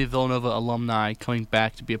so many Villanova alumni coming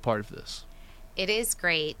back to be a part of this? It is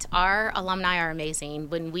great. Our alumni are amazing.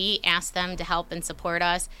 When we ask them to help and support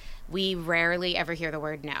us, we rarely ever hear the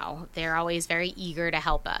word no. They're always very eager to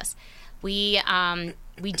help us. We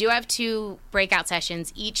do have 2 breakout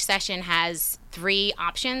sessions. Each session has 3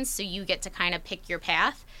 options, so you get to kind of pick your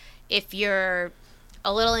path. If you're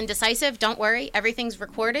a little indecisive, don't worry. Everything's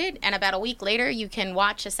recorded, and about a week later, you can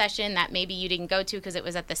watch a session that maybe you didn't go to because it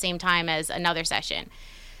was at the same time as another session.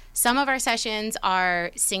 Some of our sessions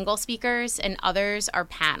are single speakers, and others are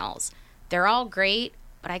panels. They're all great,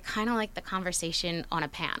 but I kind of like the conversation on a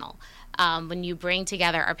panel. When you bring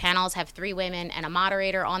together, our panels have 3 women and a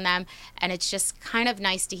moderator on them, and it's just kind of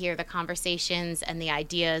nice to hear the conversations and the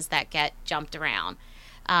ideas that get jumped around.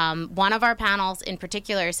 One of our panels in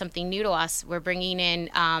particular is something new to us. We're bringing in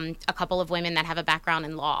a couple of women that have a background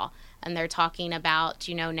in law, and they're talking about,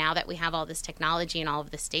 now that we have all this technology and all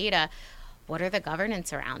of this data, what are the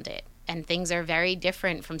governance around it? And things are very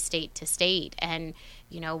different from state to state. And,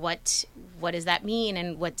 what does that mean?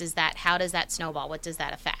 And how does that snowball? What does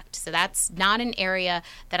that affect? So that's not an area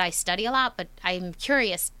that I study a lot, but I'm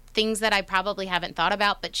curious. Things that I probably haven't thought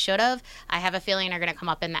about but should have, I have a feeling are going to come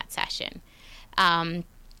up in that session.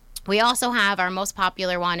 We also have our most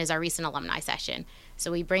popular one is our recent alumni session.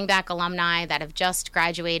 So we bring back alumni that have just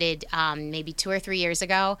graduated maybe 2 or 3 years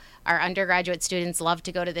ago. Our undergraduate students love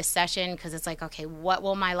to go to this session because it's like, okay, what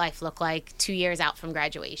will my life look like 2 years out from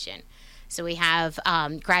graduation? So we have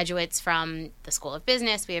graduates from the School of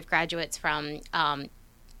Business. We have graduates from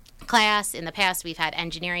class. In the past, we've had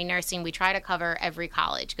engineering, nursing. We try to cover every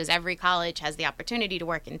college because every college has the opportunity to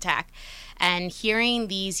work in tech. And hearing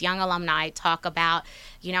these young alumni talk about,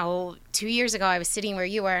 2 years ago I was sitting where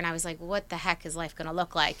you were and I was like, what the heck is life going to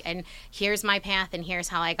look like? And here's my path and here's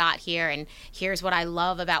how I got here and here's what I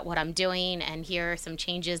love about what I'm doing and here are some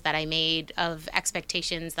changes that I made of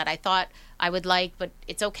expectations that I thought I would like, but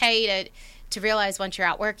it's okay to realize once you're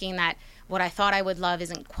out working that what I thought I would love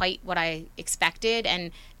isn't quite what I expected,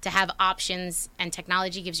 and to have options, and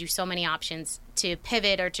technology gives you so many options to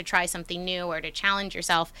pivot or to try something new or to challenge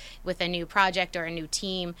yourself with a new project or a new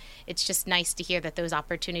team. It's just nice to hear that those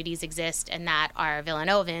opportunities exist and that our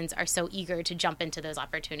Villanovans are so eager to jump into those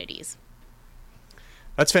opportunities.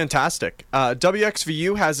 That's fantastic.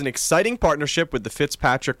 WXVU has an exciting partnership with the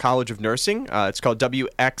Fitzpatrick College of Nursing. It's called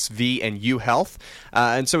WXV and U Health.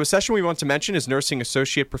 And so a session we want to mention is Nursing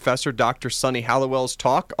Associate Professor Dr. Sunny Hallowell's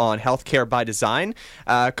talk on healthcare by design.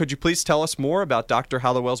 Could you please tell us more about Dr.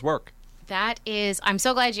 Hallowell's work? I'm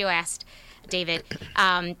so glad you asked, David.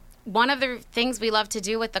 One of the things we love to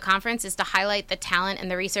do with the conference is to highlight the talent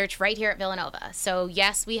and the research right here at Villanova. So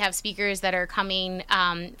yes, we have speakers that are coming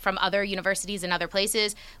from other universities and other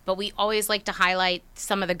places, but we always like to highlight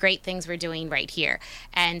some of the great things we're doing right here.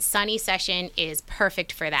 And Sunny's session is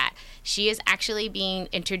perfect for that. She is actually being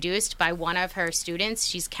introduced by one of her students.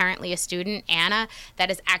 She's currently a student, Anna, that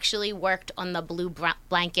has actually worked on the Blue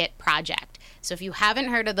Blanket Project. So if you haven't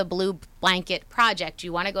heard of the Blue Blanket Project,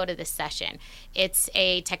 you want to go to this session. It's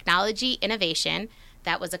a technology innovation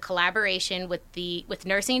that was a collaboration with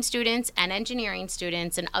nursing students and engineering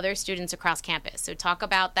students and other students across campus. So talk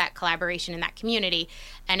about that collaboration in that community.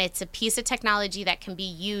 And it's a piece of technology that can be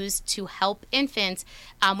used to help infants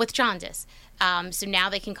with jaundice. So now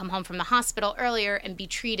they can come home from the hospital earlier and be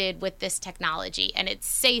treated with this technology. And it's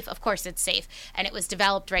safe. Of course, it's safe. And it was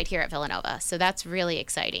developed right here at Villanova. So that's really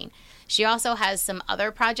exciting. She also has some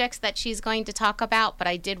other projects that she's going to talk about, but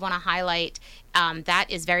I did want to highlight that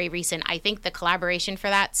is very recent. I think the collaboration for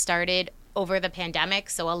that started over the pandemic,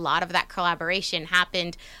 so a lot of that collaboration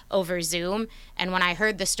happened over Zoom. And when I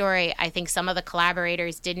heard the story, I think some of the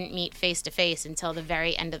collaborators didn't meet face-to-face until the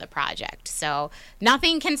very end of the project. So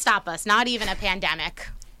nothing can stop us, not even a pandemic.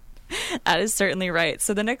 That is certainly right.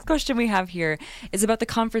 So the next question we have here is about the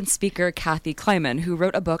conference speaker, Kathy Kleiman, who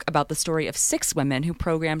wrote a book about the story of 6 women who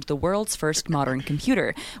programmed the world's first modern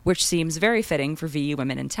computer, which seems very fitting for VU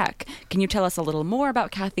Women in Tech. Can you tell us a little more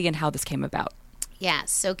about Kathy and how this came about? Yeah,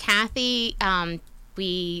 so Kathy,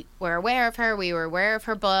 we were aware of her. We were aware of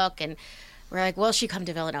her book, and we're like, will she come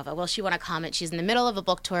to Villanova? Will she want to comment? She's in the middle of a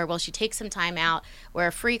book tour. Will she take some time out? We're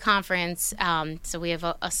a free conference, so we have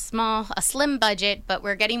a slim budget, but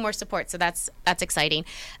we're getting more support, so that's exciting.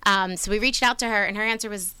 So we reached out to her, and her answer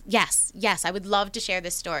was, yes, I would love to share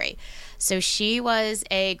this story. So she was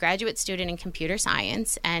a graduate student in computer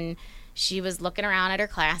science, and she was looking around at her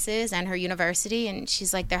classes and her university, and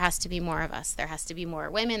she's like, there has to be more of us. There has to be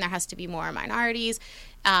more women. There has to be more minorities.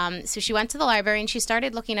 So she went to the library, and she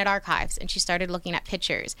started looking at archives, and she started looking at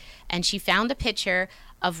pictures. And she found a picture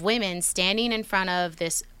of women standing in front of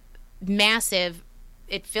this massive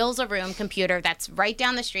it fills a room computer that's right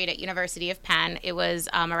down the street at University of Penn. It was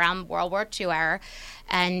around World War II era.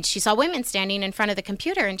 And she saw women standing in front of the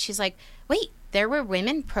computer. And she's like, wait, there were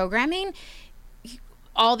women programming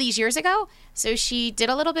all these years ago? So she did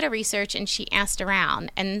a little bit of research and she asked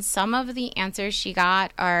around. And some of the answers she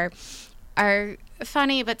got are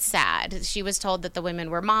funny but sad. She was told that the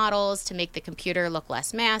women were models to make the computer look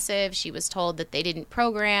less massive. She was told that they didn't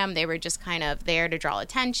program. They were just kind of there to draw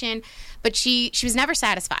attention. But she was never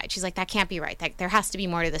satisfied. She's like, that can't be right. There has to be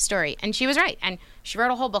more to the story. And she was right. And she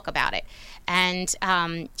wrote a whole book about it. And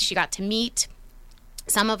she got to meet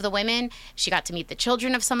some of the women. She got to meet the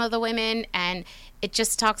children of some of the women. And it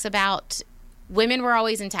just talks about women were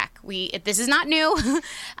always in tech. This is not new.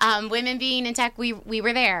 Women being in tech, we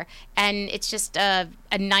were there. And it's just a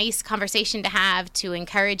nice conversation to have to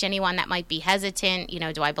encourage anyone that might be hesitant.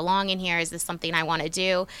 Do I belong in here? Is this something I want to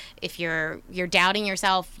do? If you're doubting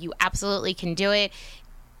yourself, you absolutely can do it.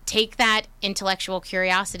 Take that intellectual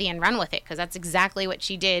curiosity and run with it, because that's exactly what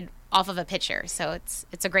she did off of a picture. So it's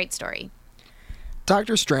a great story.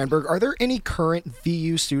 Dr. Strandberg, are there any current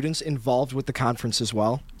VU students involved with the conference as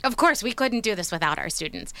well? Of course, we couldn't do this without our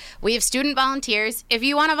students. We have student volunteers. If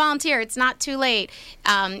you want to volunteer, it's not too late.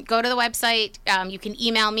 Go to the website. You can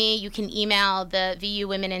email me. You can email the VU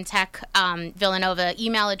Women in Tech Villanova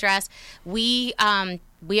email address. We have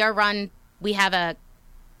a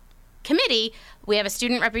committee. We have a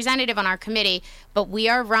student representative on our committee, but we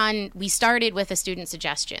started with a student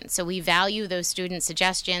suggestion. So we value those student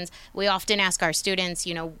suggestions. We often ask our students,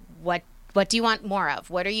 what do you want more of?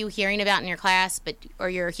 What are you hearing about in your class, or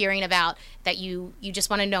you're hearing about that you just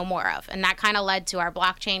want to know more of? And that kind of led to our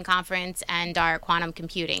blockchain conference and our quantum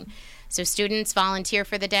computing. So students volunteer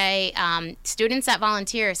for the day. Students that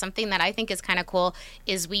volunteer, something that I think is kind of cool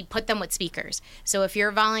is we put them with speakers. So if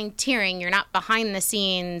you're volunteering, you're not behind the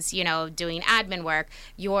scenes, doing admin work.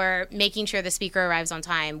 You're making sure the speaker arrives on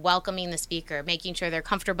time, welcoming the speaker, making sure they're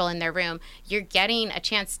comfortable in their room. You're getting a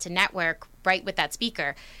chance to network right with that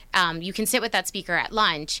speaker. You can sit with that speaker at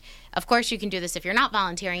lunch. Of course, you can do this if you're not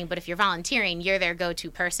volunteering, but if you're volunteering, you're their go-to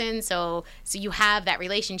person. So you have that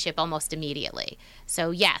relationship almost immediately.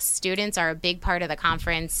 So yes, students are a big part of the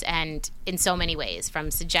conference, and in so many ways, from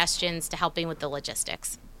suggestions to helping with the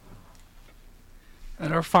logistics.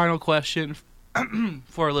 And our final question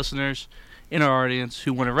for our listeners in our audience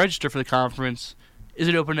who want to register for the conference: is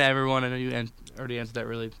it open to everyone? I know you already answered that.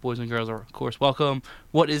 Really, boys and girls are of course welcome.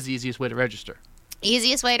 What is the easiest way to register?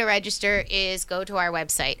 Easiest way to register is go to our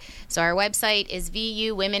website. So our website is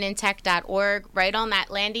vuwomenintech.org. Right on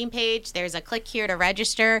that landing page, there's a click here to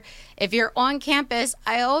register. If you're on campus,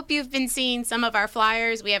 I hope you've been seeing some of our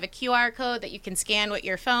flyers. We have a QR code that you can scan with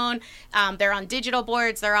your phone. They're on digital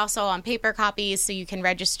boards. They're also on paper copies, so you can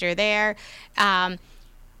register there.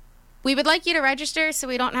 We would like you to register so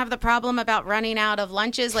we don't have the problem about running out of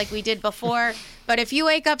lunches like we did before. But if you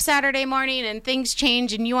wake up Saturday morning and things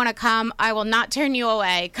change and you want to come, I will not turn you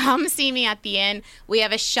away. Come see me at the inn. We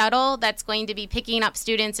have a shuttle that's going to be picking up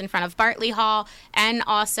students in front of Bartley Hall and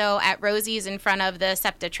also at Rosie's in front of the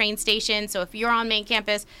SEPTA train station. So if you're on main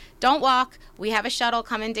campus, don't walk. We have a shuttle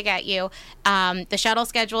coming to get you. The shuttle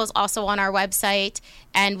schedule is also on our website.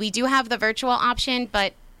 And we do have the virtual option,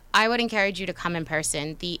 but I would encourage you to come in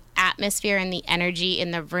person. The atmosphere and the energy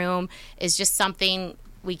in the room is just something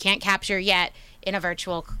we can't capture yet in a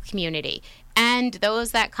virtual community. And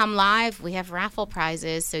those that come live, we have raffle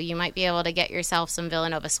prizes, so you might be able to get yourself some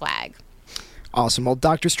Villanova swag. Awesome. Well,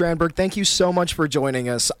 Dr. Strandberg, thank you so much for joining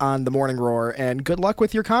us on The Morning Roar, and good luck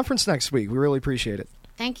with your conference next week. We really appreciate it.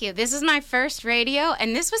 Thank you. This is my first radio,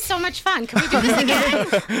 and this was so much fun. Can we do this again?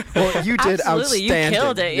 Well, you did Absolutely. outstanding. You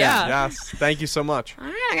killed it, yeah. Yes. Thank you so much. All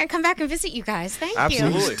right, I'm going to come back and visit you guys. Thank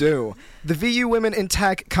Absolutely. you. Please do. The VU Women in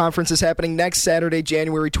Tech Conference is happening next Saturday,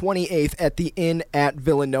 January 28th at the Inn at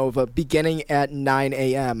Villanova, beginning at 9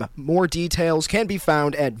 a.m. More details can be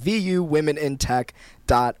found at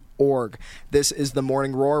vuwomenintech.org. This is The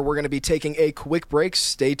Morning Roar. We're going to be taking a quick break.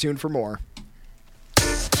 Stay tuned for more.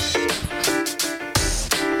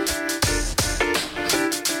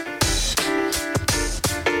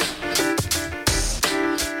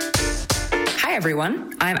 Hi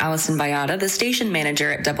everyone, I'm Allison Bayada, the station manager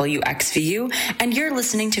at WXVU, and you're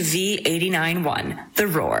listening to V89.1, The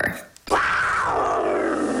Roar.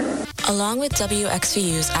 Along with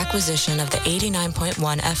WXVU's acquisition of the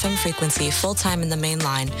 89.1 FM frequency full-time in the main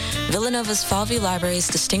line, Villanova's Falvey Library's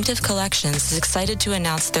Distinctive Collections is excited to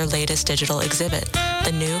announce their latest digital exhibit,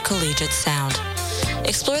 the new Collegiate Sound.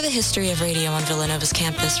 Explore the history of radio on Villanova's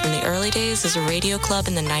campus from the early days as a radio club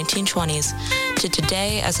in the 1920s to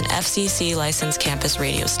today as an FCC licensed campus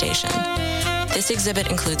radio station. This exhibit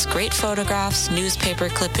includes great photographs, newspaper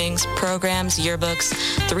clippings, programs, yearbooks,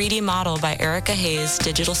 3D model by Erica Hayes,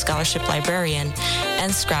 digital scholarship librarian,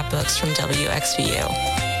 and scrapbooks from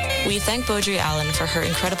WXVU. We thank Beaudry Allen for her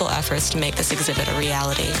incredible efforts to make this exhibit a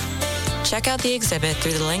reality. Check out the exhibit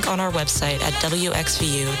through the link on our website at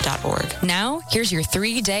wxvu.org. Now, here's your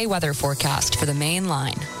 3-day weather forecast for the main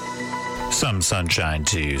line. Some sunshine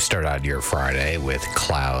to start out your Friday with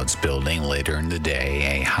clouds building later in the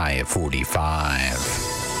day, a high of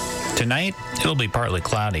 45. Tonight, it'll be partly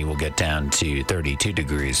cloudy. We'll get down to 32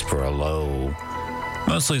 degrees for a low.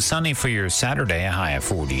 Mostly sunny for your Saturday, a high of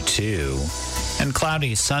 42. And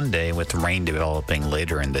cloudy Sunday with rain developing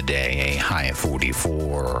later in the day, a high of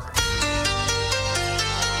 44.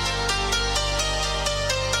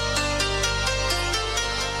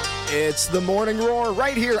 It's the Morning Roar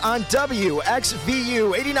right here on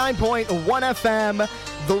WXVU 89.1 FM.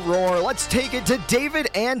 The Roar. Let's take it to David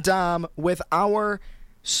and Dom with our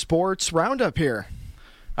sports roundup here.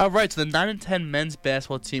 All right, so the 9 and 10 men's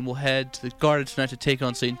basketball team will head to the Garden tonight to take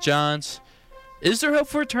on St. John's. Is there hope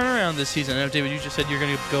for a turnaround this season? I know, David, you just said you're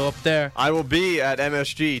going to go up there. I will be at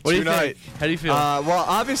MSG What do you tonight. think? How do you feel? Well,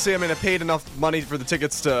 obviously, I mean, I paid enough money for the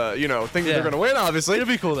tickets to, think that they're going to win, obviously. It'll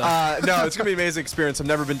be cool, though. No, it's going to be an amazing experience. I've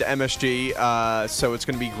never been to MSG, so it's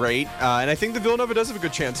going to be great. And I think the Villanova does have a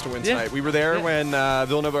good chance to win tonight. We were there when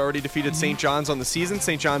Villanova already defeated St. John's on the season.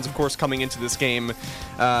 St. John's, of course, coming into this game,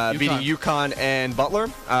 beating UConn and Butler,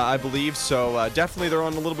 I believe. So definitely they're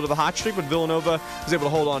on a little bit of a hot streak, but Villanova was able to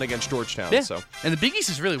hold on against Georgetown. Yeah. So. And the Big East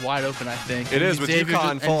is really wide open, I think. It is, with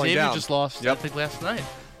UConn falling down. Xavier just lost, I think, last night.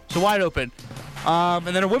 So wide open. And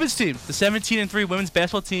then our women's team, the 17-3 women's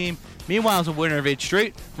basketball team, meanwhile, is a winner of 8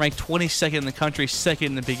 straight, ranked 22nd in the country, 2nd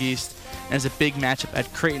in the Big East, and is a big matchup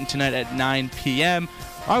at Creighton tonight at 9 p.m.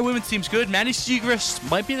 Our women's team's good. Maddie Siegrist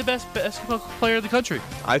might be the best basketball player in the country.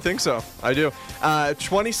 I think so. I do.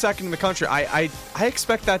 22nd in the country. I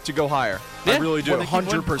expect that to go higher. Yeah, I really do.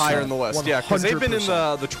 100%. Higher in the list. 100%. Yeah, because they've been in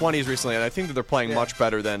the 20s recently, and I think that they're playing much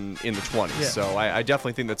better than in the 20s. Yeah. So I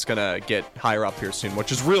definitely think that's going to get higher up here soon,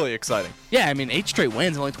 which is really exciting. Yeah, I mean, 8 straight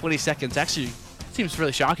wins, only 20 seconds. Actually, seems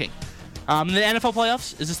really shocking. The NFL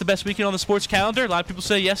playoffs, is this the best weekend on the sports calendar? A lot of people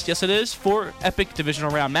say yes. Yes, it is. 4 epic divisional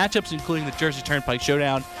round matchups, including the Jersey Turnpike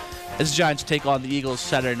Showdown, as the Giants take on the Eagles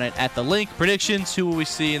Saturday night at the Link. Predictions, who will we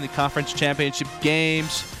see in the conference championship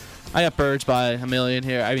games? I got Birds by a million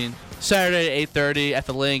here. I mean, Saturday at 8:30 at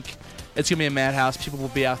the Link. It's going to be a madhouse. People will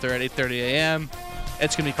be out there at 8:30 a.m.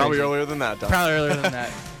 It's going to be crazy. Probably earlier than that, Doc. Probably earlier than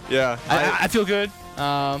that. Yeah. I feel good. It's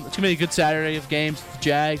going to be a good Saturday of games. The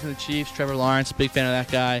Jags and the Chiefs. Trevor Lawrence, big fan of that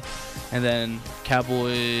guy. And then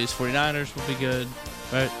Cowboys, 49ers will be good,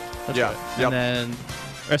 right? That's right. Yep. And then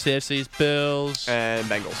rest of the AFC's Bills. And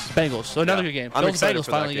Bengals. Bengals. So another good game. I'm Bills excited Bengals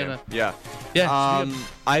for finally that game. going to. Yeah. Yeah.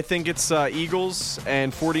 I think it's Eagles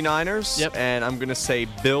and 49ers. Yep. And I'm going to say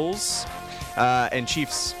Bills and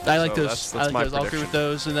Chiefs. I like So those. That's I my like those. I'll agree prediction. with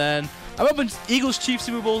those. And then I'm hoping Eagles Chiefs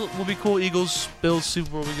Super Bowl will be cool. Eagles Bills Super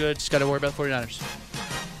Bowl will be good. Just got to worry about 49ers.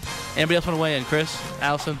 Anybody else want to weigh in? Chris?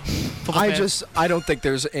 Allison? I don't think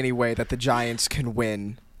there's any way that the Giants can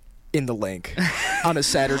win in the Link on a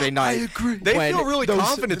Saturday night. I agree. They feel really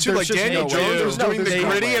confident, too. Like Daniel Jones was doing the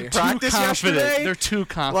gritty at practice yesterday. They're too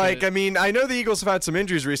confident. Like, I mean, I know the Eagles have had some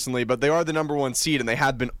injuries recently, but they are the number 1 seed, and they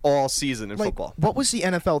have been all season in football. What was the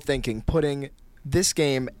NFL thinking putting this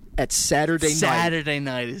game at Saturday night? Saturday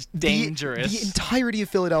night is dangerous. The entirety of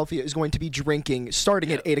Philadelphia is going to be drinking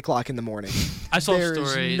starting at 8 o'clock in the morning. I saw a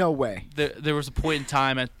story. There's no way. There was a point in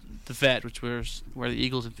time at the Vet, which was where the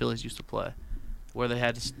Eagles and Phillies used to play, where they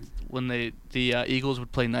had to, when the Eagles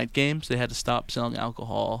would play night games, they had to stop selling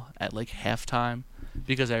alcohol at like halftime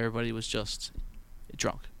because everybody was just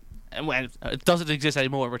drunk. And when it doesn't exist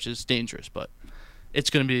anymore, which is dangerous, but it's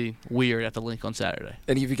going to be weird at the Link on Saturday.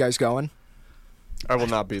 Any of you guys going? I will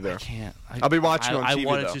not be there. I can't. I'll be watching on TV, I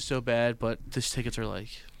wanted though. to so bad, but these tickets are like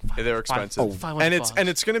they're expensive. $500. And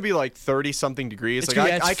it's going to be like 30-something degrees. It's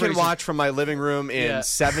Like I can freezing. watch from my living room in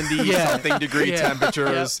 70-something degree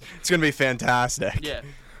temperatures. It's going to be fantastic. Yeah.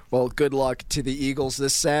 Well, good luck to the Eagles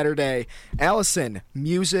this Saturday. Allison,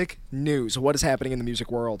 music news. What is happening in the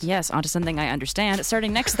music world? Yes, onto something I understand.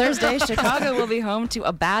 Starting next Thursday, Chicago will be home to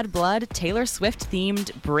a Bad Blood Taylor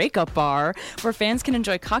Swift-themed breakup bar where fans can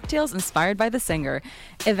enjoy cocktails inspired by the singer.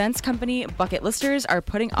 Events company Bucket Listers are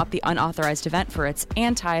putting up the unauthorized event for its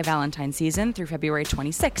anti-Valentine season through February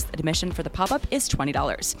 26th. Admission for the pop-up is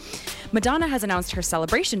 $20. Madonna has announced her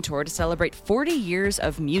celebration tour to celebrate 40 years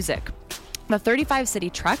of music. The 35-city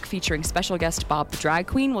trek featuring special guest Bob the Drag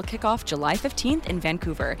Queen will kick off July 15th in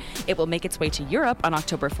Vancouver. It will make its way to Europe on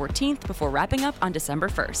October 14th before wrapping up on December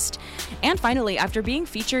 1st. And finally, after being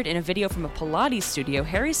featured in a video from a Pilates studio,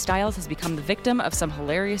 Harry Styles has become the victim of some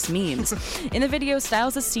hilarious memes. In the video,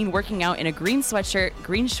 Styles is seen working out in a green sweatshirt,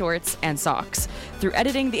 green shorts, and socks. Through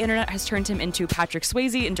editing, the internet has turned him into Patrick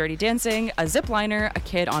Swayze in Dirty Dancing, a zipliner, a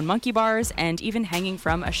kid on monkey bars, and even hanging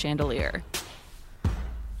from a chandelier.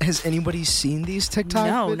 Has anybody seen these TikTok?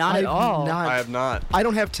 No, not at all. I have not. I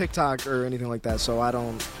don't have TikTok or anything like that, so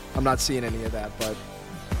I'm not seeing any of that, but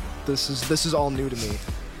this is all new to me.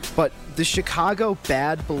 But the Chicago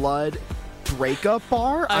Bad Blood breakup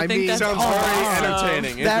bar? I think that sounds very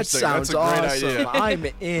entertaining. That Interesting. sounds That's a great awesome. idea. I'm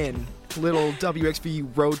in. Little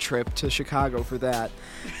WXVU road trip to Chicago for that.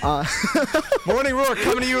 Morning Roar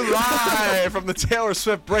coming to you live from the Taylor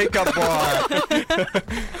Swift breakup bar.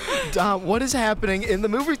 Dom, what is happening in the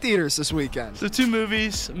movie theaters this weekend? So 2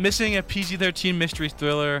 movies. Missing, a PG-13 mystery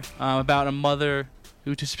thriller about a mother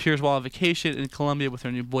who disappears while on vacation in Colombia with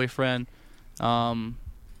her new boyfriend.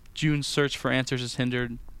 June's search for answers is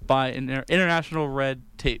hindered by international red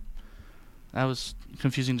tape. That was a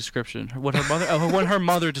confusing description. When her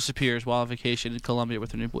mother disappears while on vacation in Colombia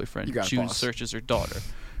with her new boyfriend, June searches her daughter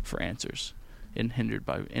for answers and hindered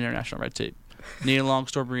by international red tape. Nia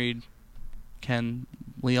Longstorm Reed, Ken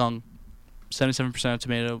Leung,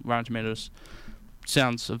 77% of Rotten Tomatoes.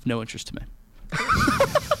 Sounds of no interest to me.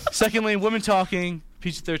 Secondly, Women Talking,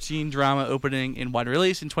 PG-13 drama opening in wide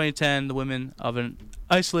release in 2010. The women of an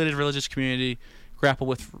isolated religious community grapple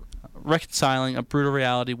with reconciling a brutal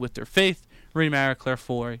reality with their faith. Rooney Mara, Claire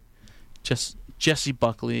Foy, Jesse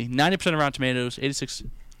Buckley. 90% of Rotten Tomatoes, 86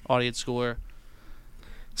 audience score.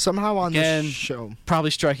 Somehow on this show.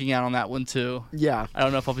 Probably striking out on that one, too. Yeah. I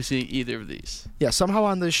don't know if I'll be seeing either of these. Yeah, somehow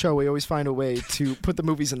on this show we always find a way to put the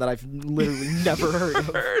movies in that I've literally never heard of.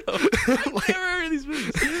 Never heard of these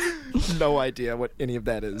movies. No idea what any of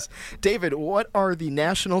that is. David, what are the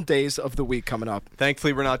national days of the week coming up?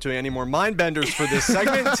 Thankfully, we're not doing any more mind benders for this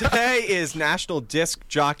segment. Today is National Disc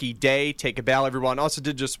Jockey Day. Take a bow, everyone. Also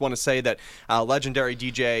did just want to say that legendary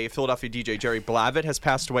Philadelphia DJ Jerry Blavitt has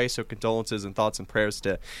passed away, so condolences and thoughts and prayers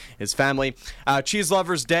to his family. Cheese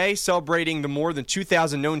Lovers Day, celebrating the more than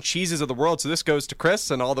 2,000 known cheeses of the world. So this goes to Chris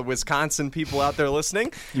and all the Wisconsin people out there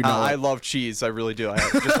listening. I love cheese. I really do. I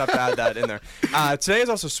just have to add that in there. Today is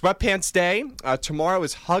also Sweatpants Day. Tomorrow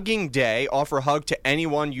is Hugging Day. Offer a hug to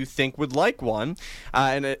anyone you think would like one.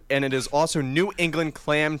 And it is also New England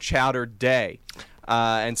Clam Chowder Day.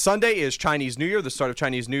 And Sunday is Chinese New Year, the start of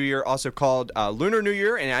Chinese New Year, also called Lunar New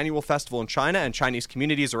Year, an annual festival in China and Chinese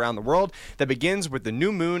communities around the world that begins with the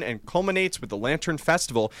new moon and culminates with the Lantern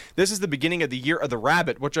Festival. This is the beginning of the Year of the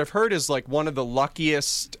Rabbit, which I've heard is like one of the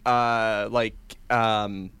luckiest it's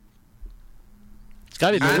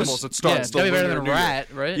gotta be animals that starts it's gotta be better than a rat,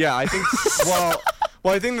 right? Yeah, I think. Well,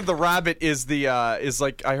 I think that the rabbit is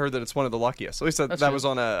like I heard that it's one of the luckiest. At least that was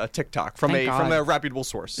on a TikTok from a reputable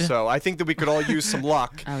source. Yeah. So I think that we could all use some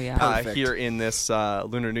luck here in this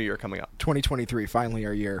Lunar New Year coming up. 2023, finally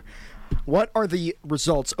our year. What are the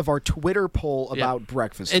results of our Twitter poll about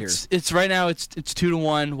breakfast here? It's right now it's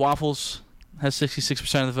 2-1. Waffles has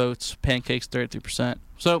 66% of the votes. Pancakes 33%.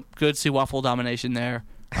 So good to see waffle domination there.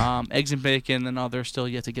 Eggs and bacon and others still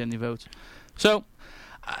yet to get any votes. So.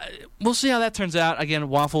 We'll see how that turns out. Again,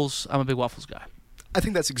 waffles, I'm a big waffles guy. I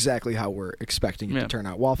think that's exactly how we're expecting it to turn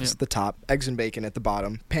out. Waffles at the top, eggs and bacon at the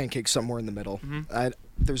bottom, pancakes somewhere in the middle. Mm-hmm.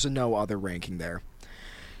 There's no other ranking there.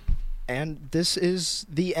 And this is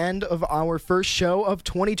the end of our first show of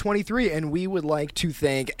 2023, and we would like to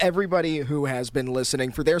thank everybody who has been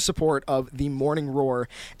listening for their support of the Morning Roar.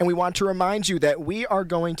 And we want to remind you that we are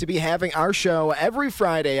going to be having our show every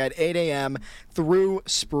Friday at 8 a.m. through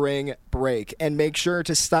spring break. And make sure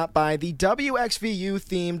to stop by the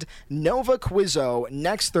WXVU-themed Nova Quizzo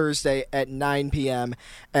next Thursday at 9 p.m.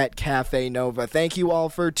 at Cafe Nova. Thank you all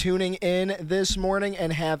for tuning in this morning,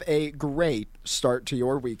 and have a great start to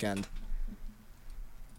your weekend.